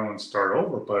everything down and start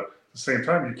over, but at the same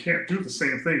time, you can't do the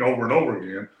same thing over and over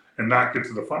again and not get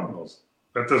to the finals.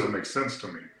 That doesn't make sense to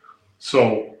me.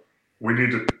 So we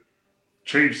need to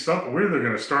change something. We're either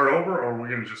going to start over or we're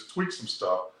going to just tweak some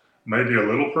stuff. Maybe a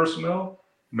little personnel,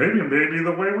 maybe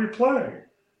the way we play,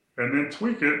 and then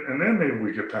tweak it, and then maybe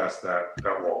we get past that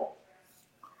wall.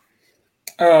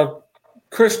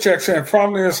 Chris checks in.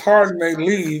 Probably as Harden may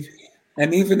leave,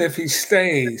 and even if he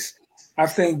stays, I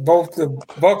think both the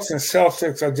Bucks and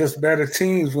Celtics are just better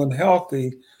teams when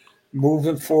healthy,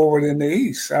 moving forward in the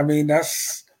East. I mean,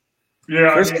 that's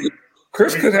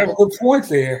Chris could have a good point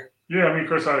there. Yeah, I mean,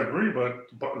 Chris, I agree, but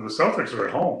the Celtics are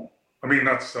at home. I mean,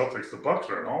 not the Celtics, the Bucks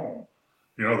are at home.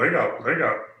 They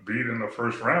got beat in the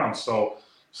first round. So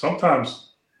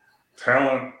sometimes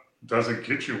talent doesn't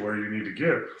get you where you need to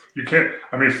get. You can't.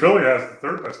 I mean, Philly has the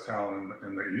third best talent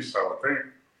in the East, I would think,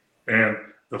 and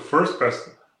the first or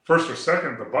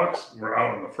second, the Bucks were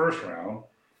out in the first round,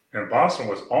 and Boston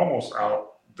was almost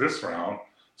out this round.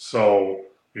 So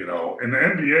in the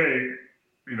NBA,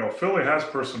 Philly has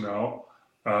personnel.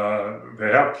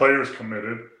 They have players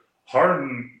committed.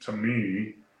 Harden, to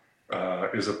me,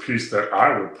 is a piece that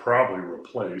I would probably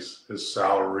replace his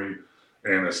salary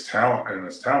and his talent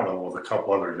level with a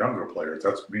couple other younger players.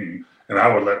 That's me. And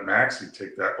I would let Maxey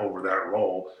take over that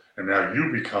role. And now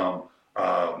you become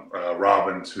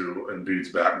Robin to Embiid's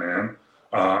Batman.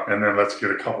 And then let's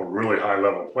get a couple really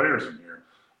high-level players in here.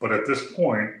 But at this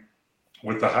point,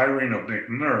 with the hiring of Nick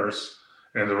Nurse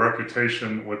and the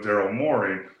reputation with Daryl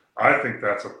Morey, I think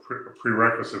that's a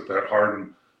prerequisite that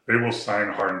they will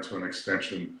sign Harden to an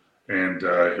extension, and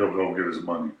he'll go get his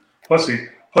money. Plus he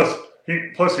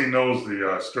knows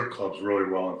the strip clubs really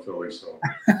well in Philly. So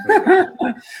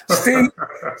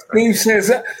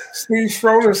Steve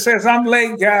Schroeder says, "I'm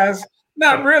late, guys."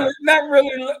 Not really,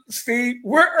 Steve.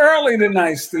 We're early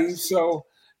tonight, Steve. So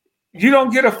you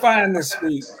don't get a fine this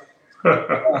week.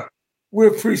 We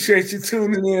appreciate you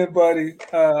tuning in, buddy.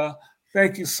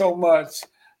 Thank you so much.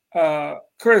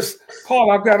 Chris,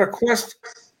 Paul, I've got a question.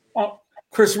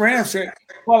 Chris Ram said,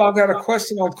 well, I've got a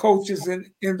question on coaches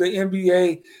in the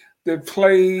NBA that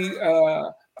play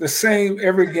the same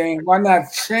every game. Why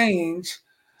not change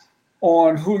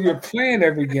on who you're playing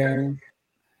every game,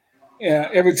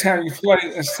 every time you play,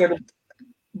 instead of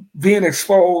being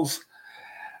exposed?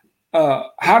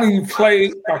 How do you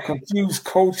play or confuse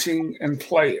coaching and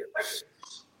players?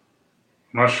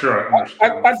 I'm not sure I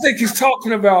understand. I think he's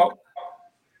talking about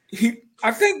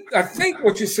I think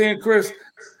what you're saying, Chris,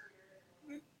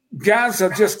 guys are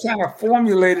just kind of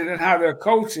formulated in how they're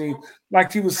coaching,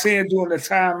 like he was saying during the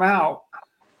timeout,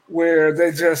 where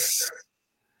they just,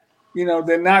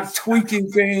 they're not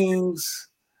tweaking things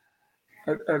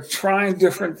or trying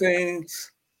different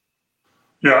things.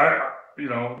 Yeah,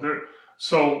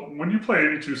 so when you play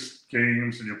 82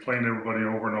 games and you're playing everybody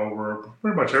over and over,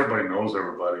 pretty much everybody knows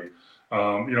everybody,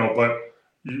 but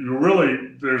you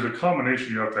really, there's a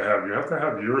combination you have to have. You have to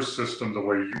have your system the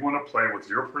way you want to play with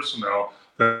your personnel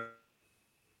that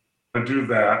do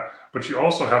that, but you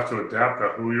also have to adapt to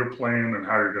who you're playing and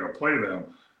how you're going to play them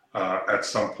at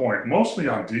some point, mostly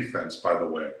on defense, by the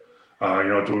way.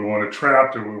 Do we want to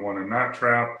trap? Do we want to not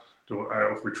trap?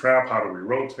 If we trap, how do we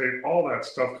rotate? All that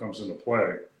stuff comes into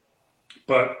play.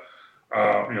 But,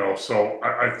 so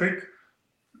I think,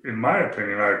 in my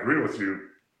opinion, I agree with you.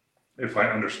 If I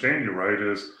understand you right,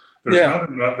 there's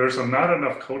not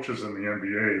enough coaches in the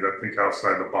NBA that think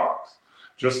outside the box.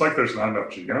 Just like there's not enough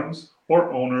GMs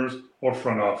or owners or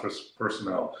front office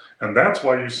personnel. And that's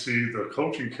why you see the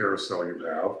coaching carousel you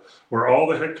have, where all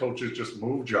the head coaches just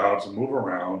move jobs and move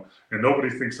around, and nobody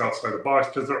thinks outside the box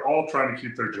because they're all trying to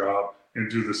keep their job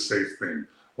and do the safe thing,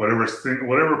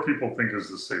 whatever people think is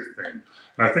the safe thing.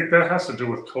 And I think that has to do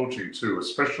with coaching too,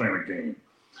 especially in a game.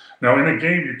 Now, in a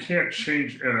game, you can't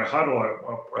change, in a huddle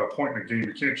at a point in a game,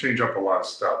 you can't change up a lot of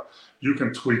stuff. You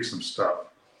can tweak some stuff.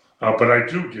 But I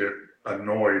do get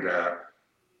annoyed at,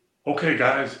 okay,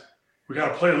 guys, we got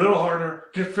to play a little harder,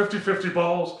 get 50-50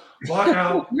 balls, block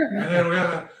out, and then we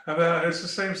got to, it's the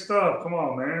same stuff. Come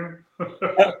on, man.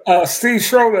 Steve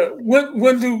Schroeder,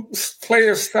 when do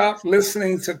players stop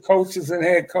listening to coaches and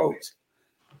head coaches?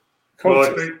 Well,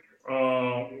 I think,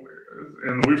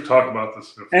 and we've talked about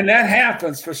this before. And that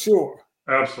happens for sure.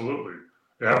 Absolutely.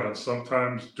 It happens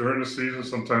sometimes during the season,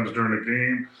 sometimes during a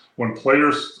game. When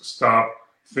players stop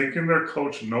thinking their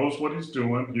coach knows what he's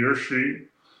doing, he or she,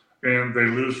 and they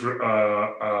lose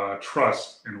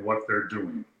trust in what they're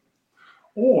doing.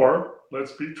 Or,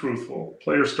 let's be truthful,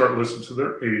 players start listening to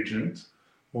their agent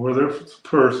or their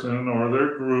person or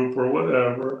their group or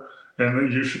whatever, and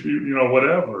then you should be,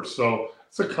 whatever. So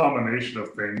it's a combination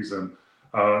of things. And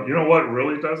you know what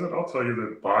really does it? I'll tell you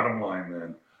the bottom line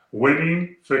then.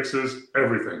 Winning fixes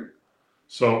everything.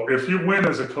 So if you win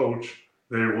as a coach,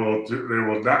 they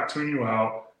will not tune you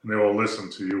out, and they will listen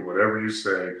to you, whatever you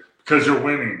say, because you're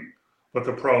winning. But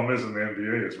the problem is in the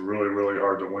NBA, it's really, really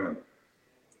hard to win.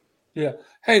 Yeah.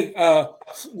 Hey,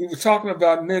 we were talking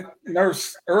about Nick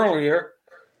Nurse earlier,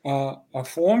 a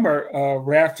former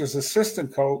Raptors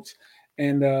assistant coach,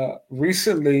 and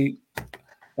recently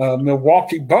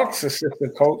Milwaukee Bucks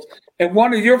assistant coach, and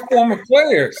one of your former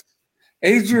players,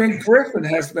 Adrian Griffin,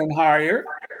 has been hired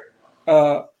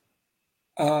to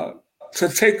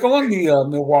take on the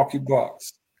Milwaukee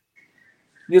Bucks.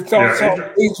 Your thoughts on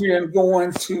Adrian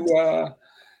going to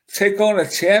take on a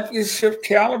championship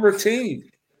caliber team?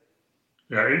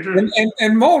 Yeah, Adrian.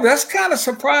 And Mo, that's kind of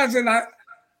surprising.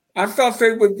 I thought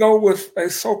they would go with a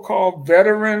so-called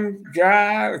veteran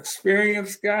guy,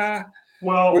 experienced guy.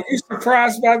 Well, were you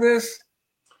surprised by this?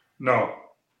 No.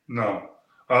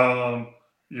 When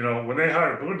they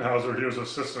hired Budenhauser, he was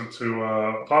assistant to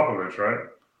Popovich, right?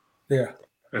 Yeah.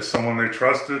 As someone they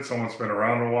trusted, someone's been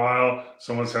around a while,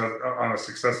 someone's had on a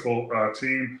successful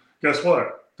team. Guess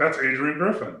what? That's Adrian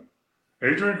Griffin.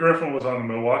 Adrian Griffin was on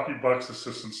the Milwaukee Bucks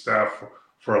assistant staff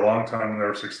for a long time, and they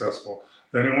were successful.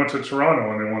 Then he went to Toronto,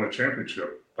 and they won a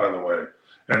championship, by the way.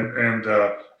 And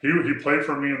he played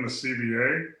for me in the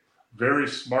CBA. Very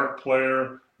smart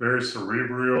player, very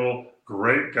cerebral,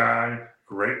 great guy,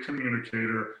 great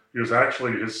communicator. He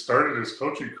started his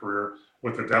coaching career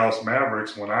with the Dallas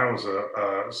Mavericks when I was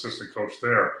a assistant coach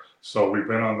there. So we've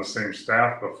been on the same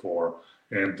staff before.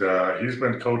 And he's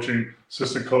been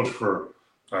assistant coach for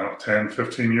 10,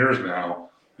 15 years now.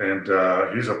 And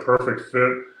he's a perfect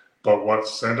fit. But what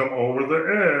sent him over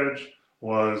the edge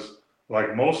was,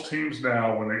 like most teams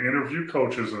now, when they interview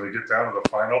coaches and they get down to the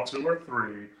final 2 or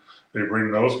 3, they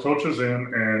bring those coaches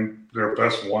in and their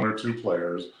best 1 or 2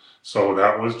 players. So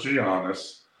that was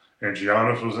Giannis. And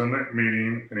Giannis was in that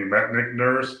meeting, and he met Nick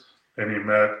Nurse, and he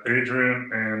met Adrian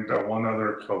and one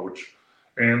other coach.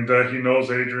 And he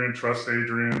knows Adrian, trusts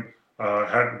Adrian.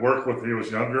 had worked with, he was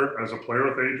younger as a player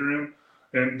with Adrian,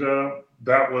 and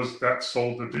that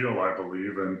sold the deal, I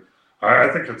believe, and I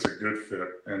think it's a good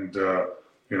fit, and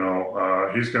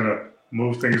he's going to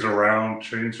move things around,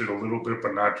 change it a little bit,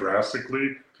 but not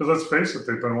drastically, because let's face it,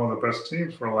 they've been one of the best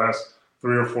teams for the last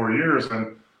 3 or 4 years,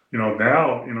 and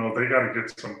now they got to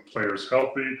get some players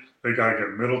healthy, they got to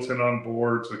get Middleton on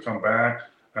board to come back,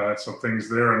 some things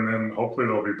there, and then hopefully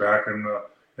they'll be back in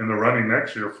the running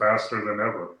next year faster than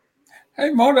ever. Hey,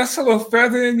 Mo, that's a little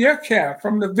feather in your cap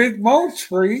from the big Mo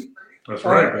tree. That's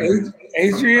right.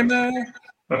 Adrian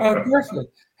Griffin.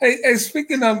 Hey,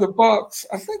 speaking of the Bucks,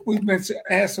 I think we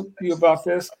asked you about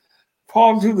this.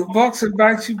 Paul, do the Bucks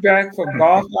invite you back for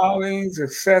golf outings,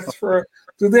 etc.?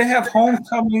 Do they have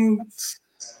homecomings,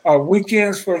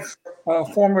 weekends for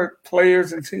former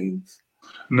players and teams?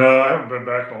 No, I haven't been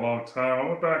back in a long time. I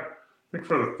went back, I think,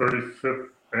 for the 35th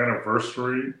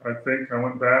anniversary. I think I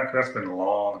went back. That's been a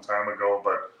long time ago,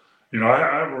 but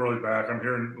I'm really back. I'm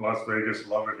here in Las Vegas,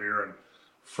 love it here, and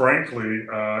frankly,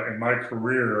 in my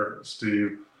career,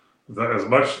 Steve, as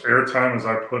much airtime as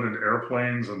I put in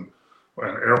airplanes and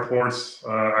airports,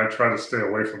 I try to stay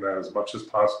away from that as much as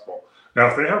possible. Now,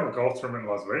 if they have a golf tournament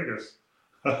in Las Vegas,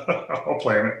 I'll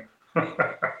play in it.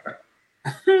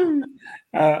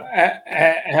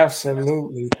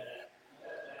 Absolutely.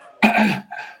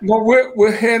 Well,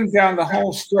 we're heading down the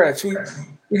home stretch. We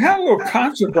had a little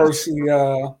controversy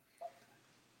going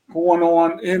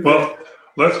on in. Well,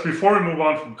 before we move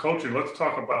on from coaching, let's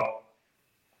talk about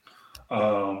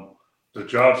the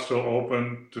job's still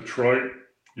open. Detroit,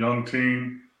 young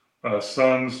team,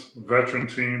 Suns, veteran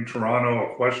team,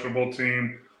 Toronto, a questionable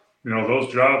team. Those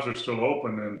jobs are still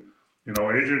open, and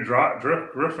Adrian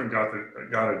Griffin got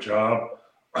a job,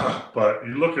 but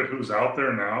you look at who's out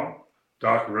there now.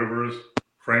 Doc Rivers,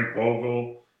 Frank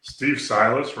Vogel, Steve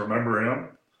Silas, remember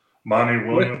him? Monty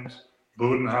Williams,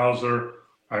 Budenholzer.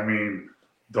 I mean,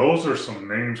 those are some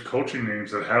names, coaching names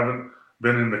that haven't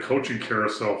been in the coaching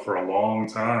carousel for a long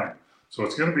time. So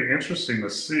it's going to be interesting to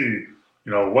see,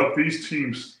 what these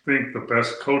teams think the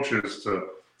best coaches to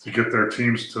get their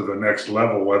teams to the next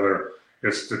level, whether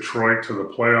it's Detroit to the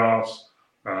playoffs,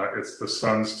 it's the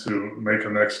Suns to make a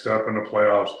next step in the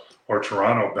playoffs, or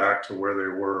Toronto back to where they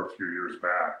were a few years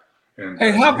back. And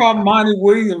hey, how about Monty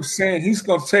Williams saying he's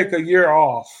going to take a year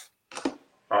off?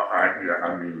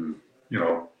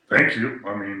 Thank you.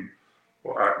 I mean,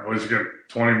 what did you get,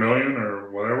 $20 million or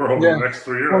whatever over the next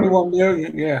 3 years? $21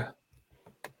 million, yeah.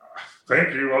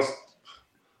 Thank you.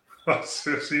 I'll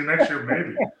see you next year,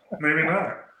 maybe. Maybe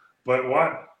not. But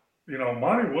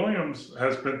Monty Williams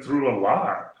has been through a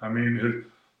lot. I mean,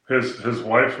 his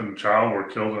wife and child were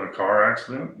killed in a car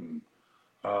accident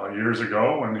years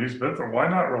ago, and he's been through. Why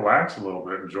not relax a little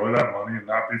bit, enjoy that money, and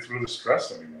not be through the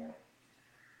stress anymore?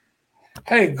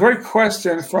 Hey, great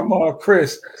question from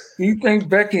Chris. Do you think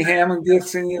Becky Hammon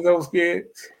gets any of those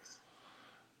gigs?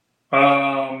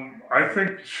 I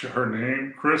think her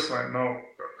name, Chris, I know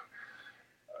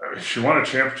she won a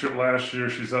championship last year.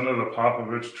 She's under the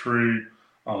Popovich tree.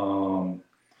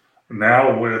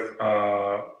 Now with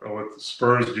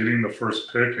Spurs getting the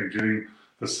first pick and getting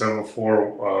the 7-4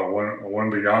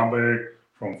 Wembanyama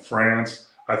from France,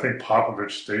 I think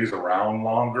Popovich stays around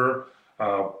longer.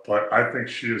 But I think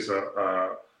she is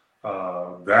that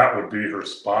would be her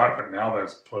spot. But now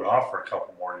that's put off for a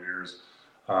couple more years.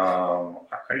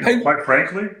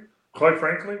 Quite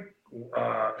frankly,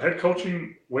 head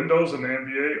coaching windows in the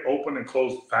NBA open and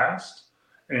close fast,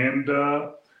 and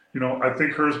I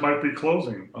think hers might be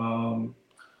closing.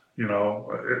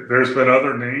 There's been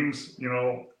other names,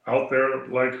 out there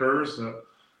like hers that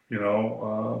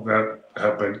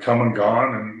have been come and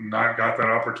gone and not got that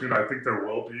opportunity. I think there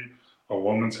will be a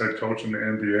woman's head coach in the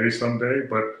NBA someday,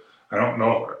 but I don't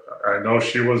know. I know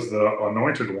she was the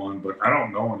anointed one, but I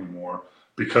don't know anymore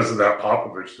because of that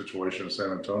Popovich situation in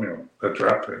San Antonio, that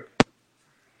draft pick.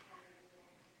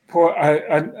 Boy,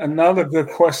 another good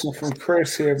question from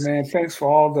Chris here, man. Thanks for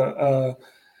all the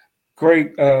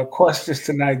great questions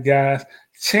tonight, guys.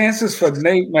 Chances for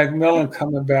Nate McMillan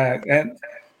coming back. And,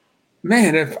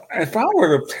 man, if I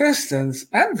were the Pistons,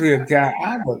 that'd be a guy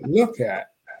I would look at.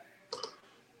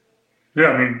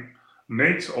 Yeah, I mean,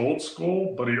 Nate's old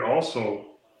school, but he also,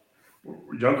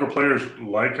 younger players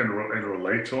like and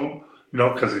relate to him,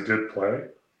 because he did play.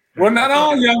 Well, not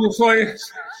all younger players.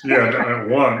 Yeah,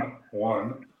 one.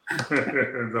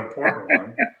 The important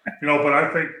one, but I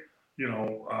think,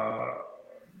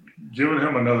 giving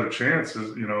him another chance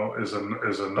is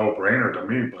a no-brainer to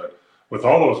me. But with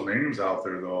all those names out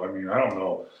there, though, I mean, I don't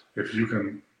know if you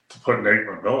can put Nate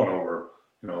McMillan over,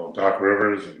 Doc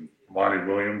Rivers and Monty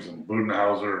Williams and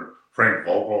Budenholzer, Frank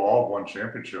Vogel, all won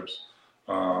championships.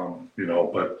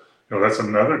 But that's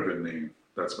another good name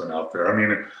that's been out there. I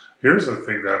mean, here's the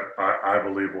thing that I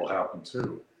believe will happen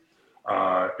too.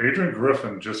 Adrian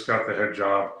Griffin just got the head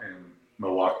job in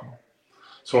Milwaukee.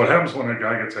 So what happens when a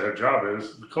guy gets a head job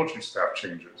is the coaching staff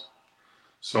changes.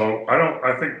 So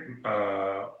I think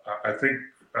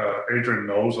Adrian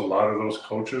knows a lot of those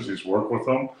coaches. He's worked with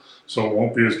them, so it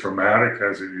won't be as dramatic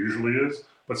as it usually is.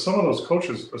 But some of those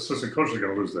assistant coaches, are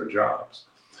going to lose their jobs.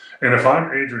 And if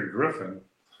I'm Adrian Griffin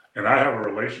and I have a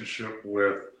relationship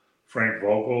with Frank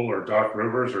Vogel or Doc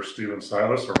Rivers or Steven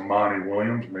Silas or Monty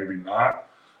Williams, maybe not,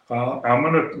 I'm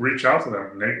going to reach out to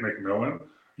them. Nate McMillan,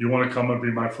 you want to come and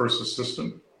be my first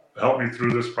assistant? Help me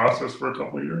through this process for a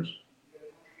couple of years?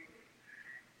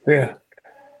 Yeah.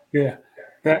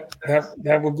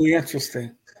 That would be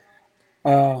interesting.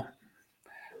 How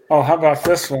about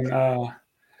this one?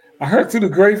 I heard through the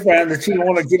grapevine that you don't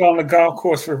want to get on the golf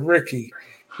course with Ricky.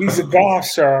 He's a golf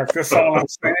shark. That's all I'm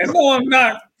saying. No, I'm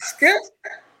not. Skip.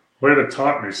 Way to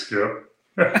taunt me, Skip.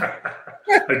 I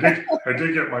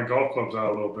did get my golf clubs out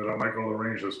a little bit. I might go to the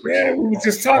range this week. Yeah, we were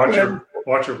just talking.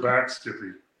 Watch your back,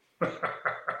 Skippy.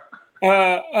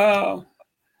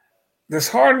 Does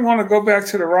Harden want to go back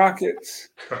to the Rockets?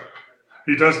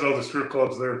 He does know the strip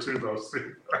club's there too, though.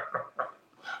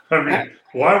 I mean,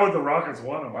 why would the Rockets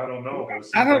want him? I don't know. But it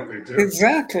seems like they do.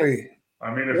 Exactly.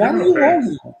 I mean, why do you want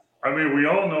him? I mean, we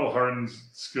all know Harden's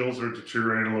skills are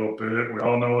deteriorating a little bit. We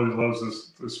all know he loves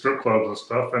the strip clubs and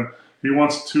stuff, and he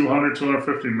wants 200,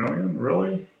 250 million.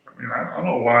 Really? I mean, I don't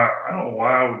know why. I don't know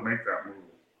why I would make that move.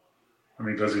 I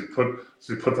mean, does he put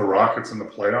the Rockets in the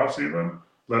playoffs even?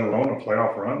 Let alone a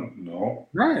playoff run? No.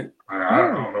 Right. I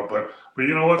don't know, but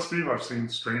you know what, Steve? I've seen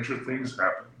stranger things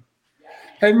happen.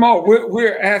 Hey, Mo,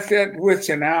 we're at that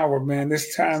witching hour, man.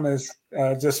 This time has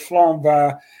just flown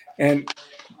by, and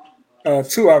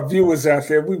to our viewers out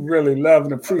there, we really love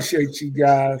and appreciate you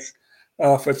guys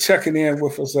for checking in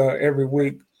with us every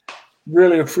week.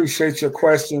 Really appreciate your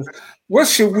questions. What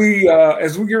should we,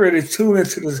 as we get ready to tune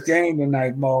into this game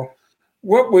tonight, Mo?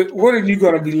 What are you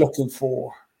going to be looking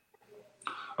for?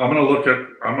 I'm going to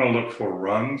look for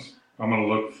runs. I'm going to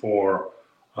look for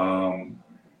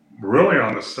really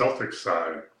on the Celtics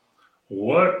side,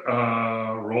 what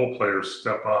role players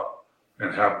step up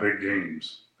and have big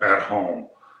games at home,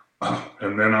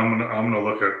 and then I'm going to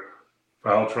look at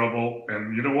foul trouble.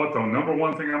 And you know what? The number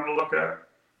one thing I'm going to look at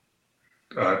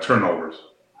turnovers.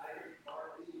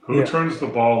 Who turns the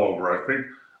ball over? I think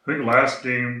last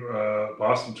game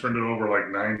Boston turned it over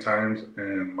like 9 times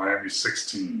and Miami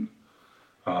 16.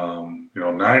 9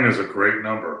 is a great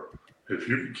number. If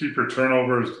you can keep your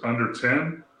turnovers under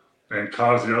 10 and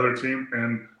cause the other team,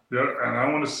 and I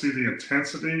want to see the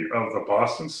intensity of the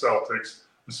Boston Celtics,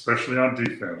 especially on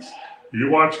defense. You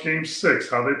watch Game 6,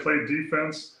 how they play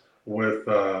defense with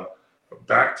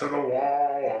back to the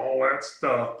wall, all that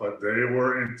stuff, but they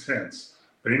were intense.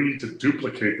 They need to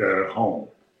duplicate that at home,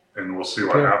 and we'll see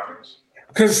what happens.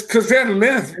 Because that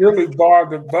length really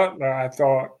bothered Butler, I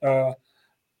thought,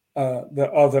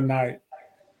 the other night.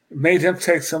 Made him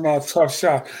take some tough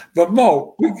shots. But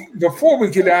Mo, before we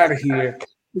get out of here,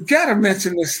 we got to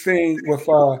mention this thing with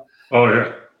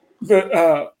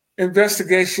the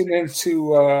investigation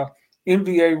into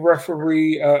NBA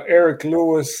referee Eric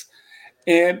Lewis,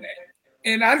 and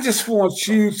I just want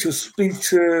you to speak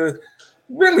to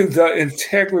really the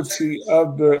integrity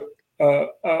of the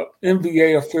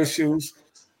NBA officials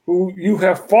who you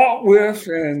have fought with,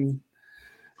 and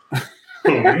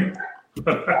I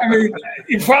mean,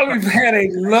 you probably had a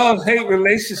love-hate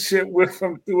relationship with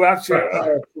them throughout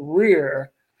your career.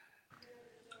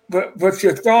 But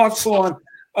your thoughts on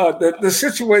the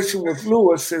situation with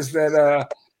Lewis is that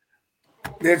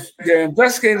they're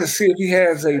investigating to see if he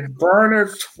has a burner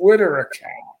Twitter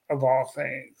account, of all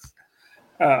things.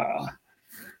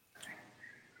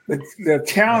 The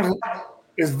account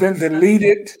has been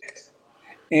deleted,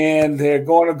 and they're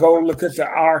going to go look at the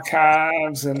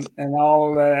archives and all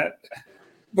of that.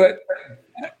 But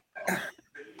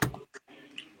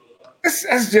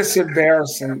that's just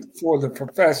embarrassing for the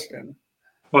profession.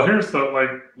 Well, here's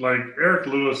the like Eric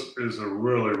Lewis is a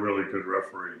really, really good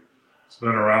referee. He's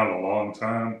been around a long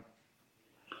time.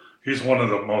 He's one of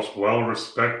the most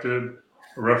well-respected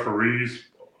referees.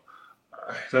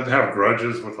 He doesn't have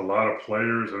grudges with a lot of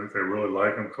players. I think they really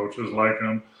like him. Coaches like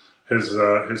him. His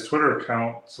Twitter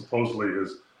account, supposedly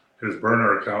his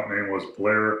burner account name was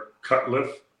Blair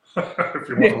Cutliff. If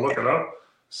you want to look it up,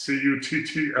 Cutliff.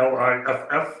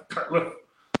 Cutliff.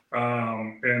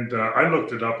 And I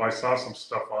looked it up. I saw some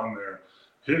stuff on there.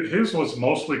 His was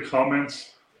mostly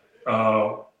comments.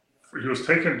 He was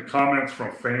taking comments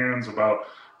from fans about,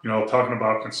 talking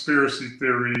about conspiracy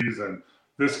theories and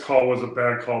this call was a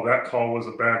bad call, that call was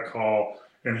a bad call,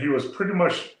 and he was pretty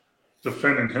much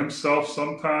defending himself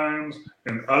sometimes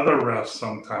and other refs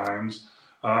sometimes.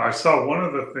 I saw one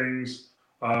of the things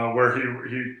where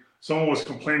someone was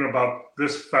complaining about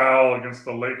this foul against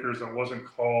the Lakers that wasn't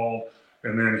called,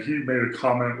 and then he made a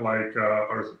comment like,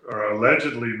 or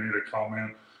allegedly made a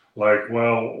comment like,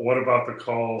 well, what about the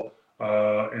call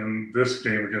in this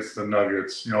game against the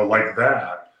Nuggets? You know, like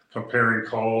that, comparing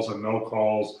calls and no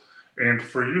calls. And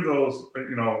for you, those,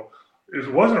 you know,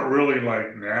 it wasn't really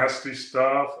like nasty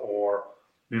stuff or,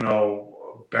 you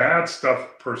know, bad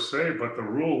stuff per se, but the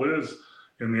rule is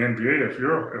in the NBA, if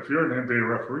you're an NBA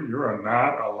referee, you are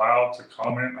not allowed to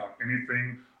comment on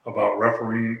anything about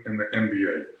refereeing in the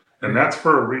NBA. And that's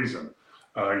for a reason.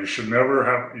 You should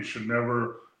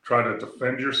never try to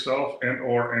defend yourself and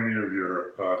or any of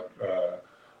your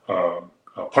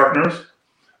partners,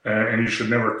 and you should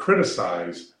never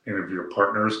criticize any of your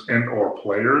partners and or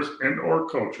players and or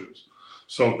coaches.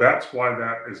 So that's why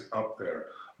that is up there.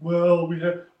 Well,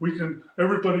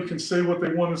 everybody can say what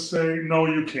they want to say. No,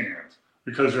 you can't,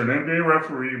 because you're an NBA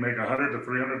referee. You make $100,000 to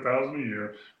 $300,000 a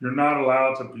year. You're not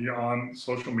allowed to be on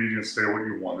social media and say what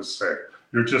you want to say.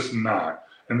 You're just not,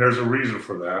 and there's a reason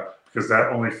for that, because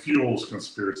that only fuels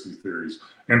conspiracy theories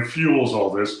and fuels all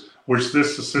this, which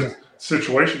this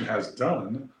situation has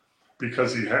done,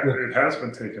 because it has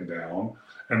been taken down.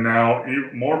 And now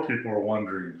more people are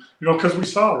wondering, you know, because we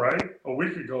saw, right, a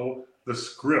week ago, the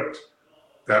script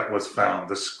that was found,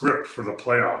 the script for the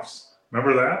playoffs.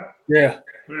 Remember that? Yeah.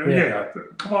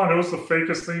 Come on, it was the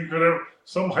fakest thing you could ever.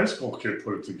 Some high school kid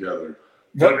put it together,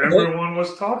 but everyone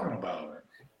was talking about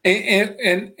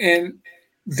it. And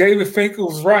David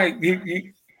Finkel's right.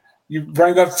 You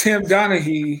bring up Tim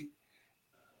Donaghy.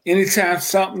 Anytime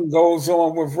something goes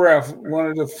on with ref, one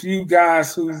of the few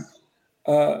guys who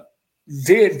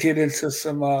did get into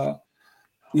some,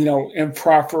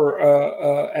 improper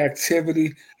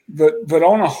activity, but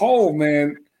on a whole,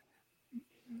 man,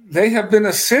 they have been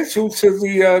essential to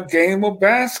the game of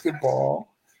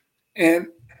basketball, and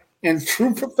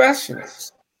true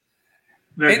professionals.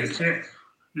 Yeah,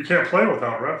 you can't play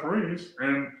without referees,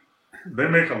 and they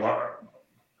make a lot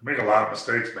of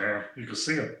mistakes, man. You can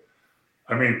see them.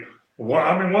 I mean,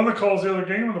 one of the calls the other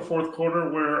game in the fourth quarter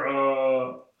where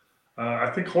I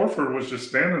think Horford was just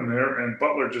standing there and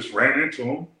Butler just ran into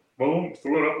him, boom,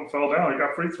 threw it up and fell down. He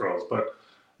got free throws. But,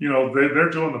 you know, they're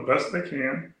doing the best they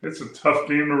can. It's a tough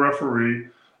game to referee.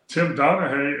 Tim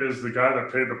Donaghy is the guy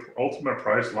that paid the ultimate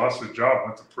price, lost his job,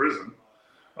 went to prison.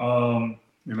 And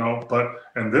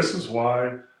this is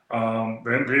why the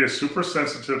NBA is super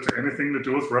sensitive to anything to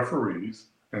do with referees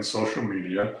and social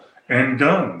media and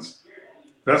guns.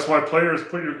 That's why players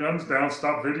put your guns down,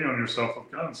 stop videoing yourself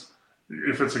with guns.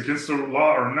 If it's against the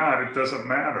law or not, it doesn't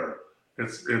matter.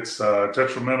 It's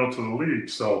detrimental to the league.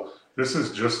 So this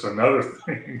is just another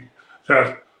thing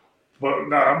that, I'm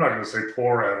not going to say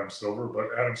poor Adam Silver,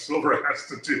 but Adam Silver has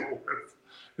to deal with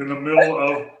in the middle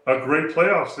of a great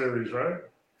playoff series, right?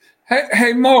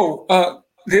 Hey Mo,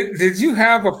 did you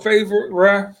have a favorite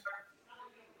ref?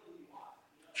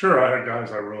 Sure, I had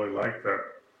guys I really liked that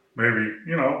maybe,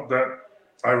 that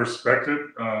I respected.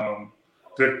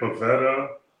 Dick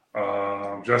Bavetta,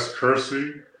 Jess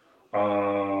Kersey,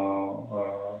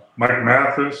 Mike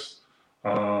Mathis,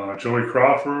 Joey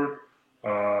Crawford,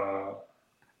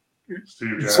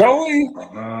 Steve Jackson. Joey?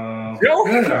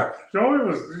 Joey? Yeah,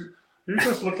 he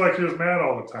just looked like he was mad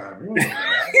all the time. He wasn't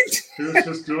mad. He was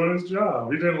just doing his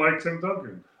job. He didn't like Tim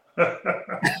Duncan.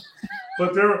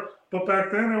 But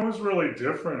back then it was really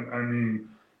different. I mean,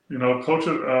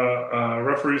 coaches,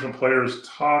 referees and players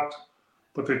talked,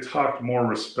 but they talked more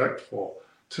respectful.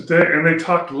 Today, and they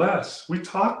talked less. We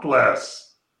talked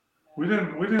less. We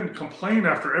didn't complain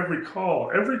after every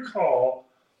call. Every call,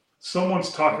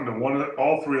 someone's talking to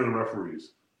all three of the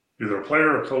referees, either a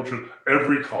player or coach.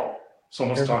 Every call,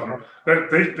 someone's talking.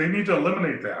 They need to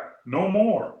eliminate that. No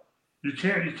more. You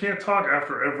can't talk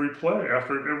after every play,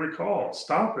 after every call.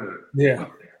 Stop it. Yeah.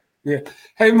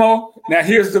 Hey Mo, now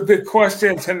here's the big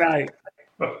question tonight: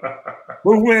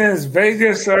 who wins,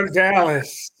 Vegas or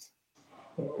Dallas?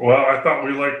 Well, I thought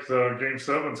we liked Game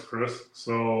 7s, Chris.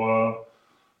 So,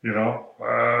 I don't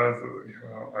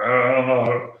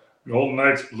know. Golden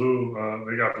Knights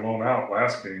they got blown out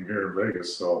last game here in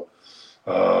Vegas. So,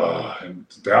 and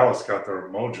Dallas got their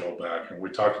mojo back. And we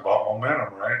talked about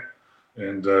momentum, right?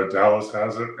 And Dallas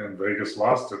has it and Vegas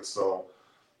lost it. So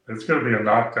it's going to be a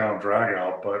knockdown drag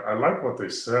out. But I like what they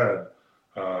said.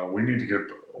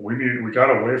 We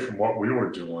got away from what we were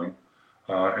doing.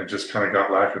 And just kind of got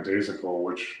lackadaisical,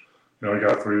 which, you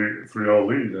got 3-0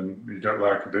 lead and you got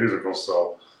lackadaisical.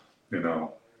 So,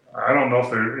 I don't know if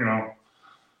they're,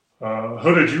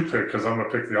 who did you pick? Because I'm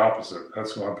going to pick the opposite.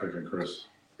 That's who I'm picking, Chris.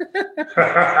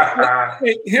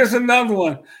 Hey, here's another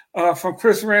one from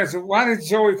Chris Ransom. Why did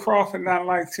Joey Crawford not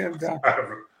like Tim Duncan?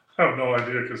 I have no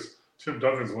idea, because Tim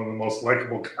Duncan's one of the most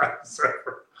likable guys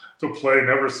ever to play,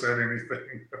 never said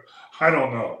anything. I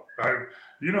don't know.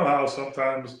 You know how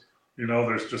sometimes,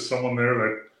 there's just someone there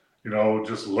that,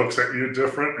 just looks at you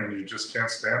different and you just can't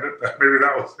stand it. Maybe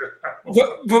that was it.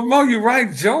 But Mo, you're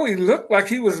right. Joey looked like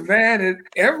he was mad at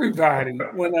everybody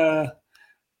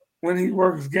when he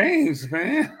works games,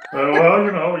 man.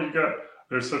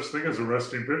 There's such thing as a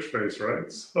resting bitch face,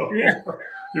 right? So, yeah.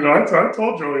 I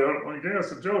told Joey on the game, I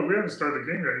said, Joey, we haven't started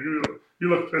the game yet. You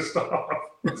look pissed off.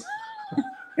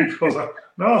 He goes,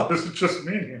 no, this is just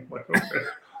me. I'm like,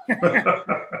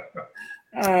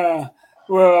 okay.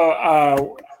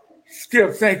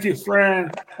 Skip, thank you,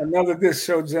 friend. Another good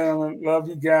show, gentlemen. Love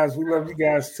you guys. We love you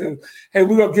guys, too. Hey,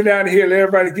 we're going to get out of here. Let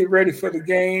everybody get ready for the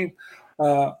game.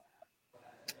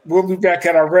 We'll be back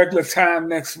at our regular time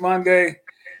next Monday.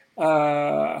 We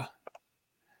got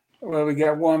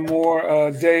one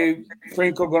more. Dave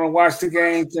Finkel going to watch the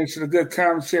game. Thanks for the good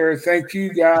commentary. Thank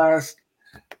you, guys.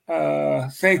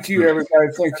 Thank you, everybody.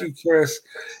 Thank you, Chris.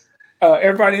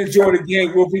 Everybody enjoy the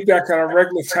game. We'll be back at our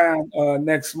regular time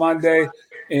next Monday.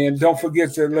 And don't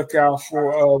forget to look out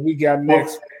for We Got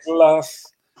Next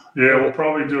Plus. Yeah, we'll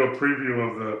probably do a preview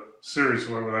of the series,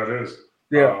 whatever that is.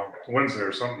 Yeah. Wednesday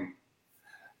or something.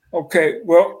 Okay.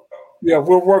 Well, yeah,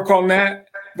 we'll work on that.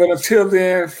 But until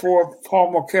then, for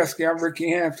Paul Mokeski, I'm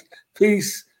Ricky Hampton.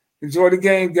 Peace. Enjoy the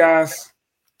game, guys.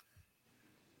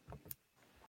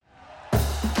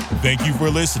 Thank you for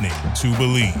listening to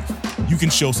Believe. You can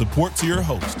show support to your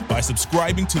host by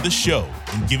subscribing to the show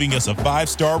and giving us a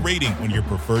 5-star rating on your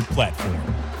preferred platform.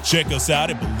 Check us out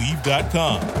at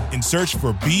Believe.com and search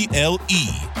for BLEAV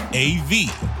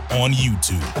on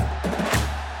YouTube.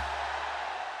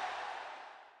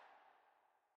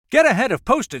 Get ahead of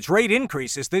postage rate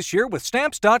increases this year with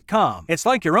Stamps.com. It's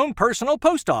like your own personal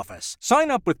post office.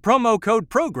 Sign up with promo code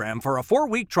PROGRAM for a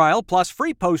 4-week trial plus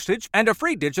free postage and a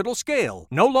free digital scale.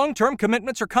 No long-term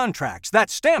commitments or contracts.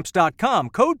 That's Stamps.com,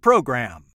 code PROGRAM.